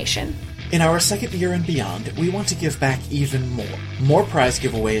Ranger Nation. In our second year and beyond, we want to give back even more. More prize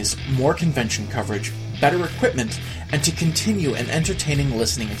giveaways, more convention coverage, better equipment, and to continue an entertaining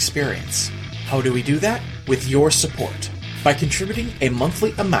listening experience. How do we do that? With your support. By contributing a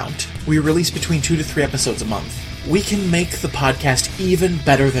monthly amount, we release between 2 to 3 episodes a month. We can make the podcast even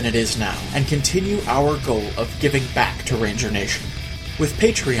better than it is now and continue our goal of giving back to Ranger Nation. With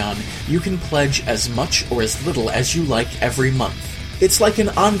Patreon, you can pledge as much or as little as you like every month. It's like an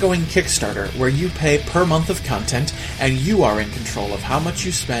ongoing Kickstarter where you pay per month of content and you are in control of how much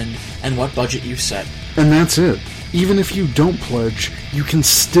you spend and what budget you set. And that's it. Even if you don't pledge, you can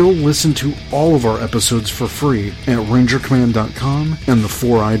still listen to all of our episodes for free at rangercommand.com and the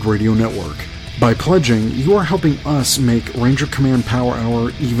Four Eyed Radio Network. By pledging, you are helping us make Ranger Command Power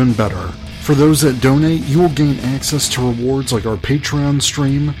Hour even better. For those that donate, you will gain access to rewards like our Patreon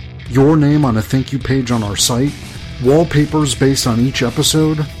stream, your name on a thank you page on our site, wallpapers based on each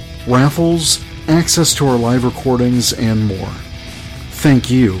episode, raffles, access to our live recordings, and more. Thank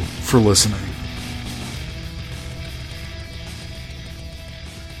you for listening.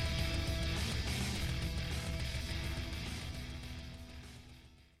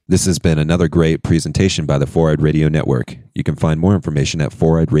 This has been another great presentation by the Four Eyed Radio Network. You can find more information at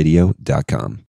foureyedradio.com.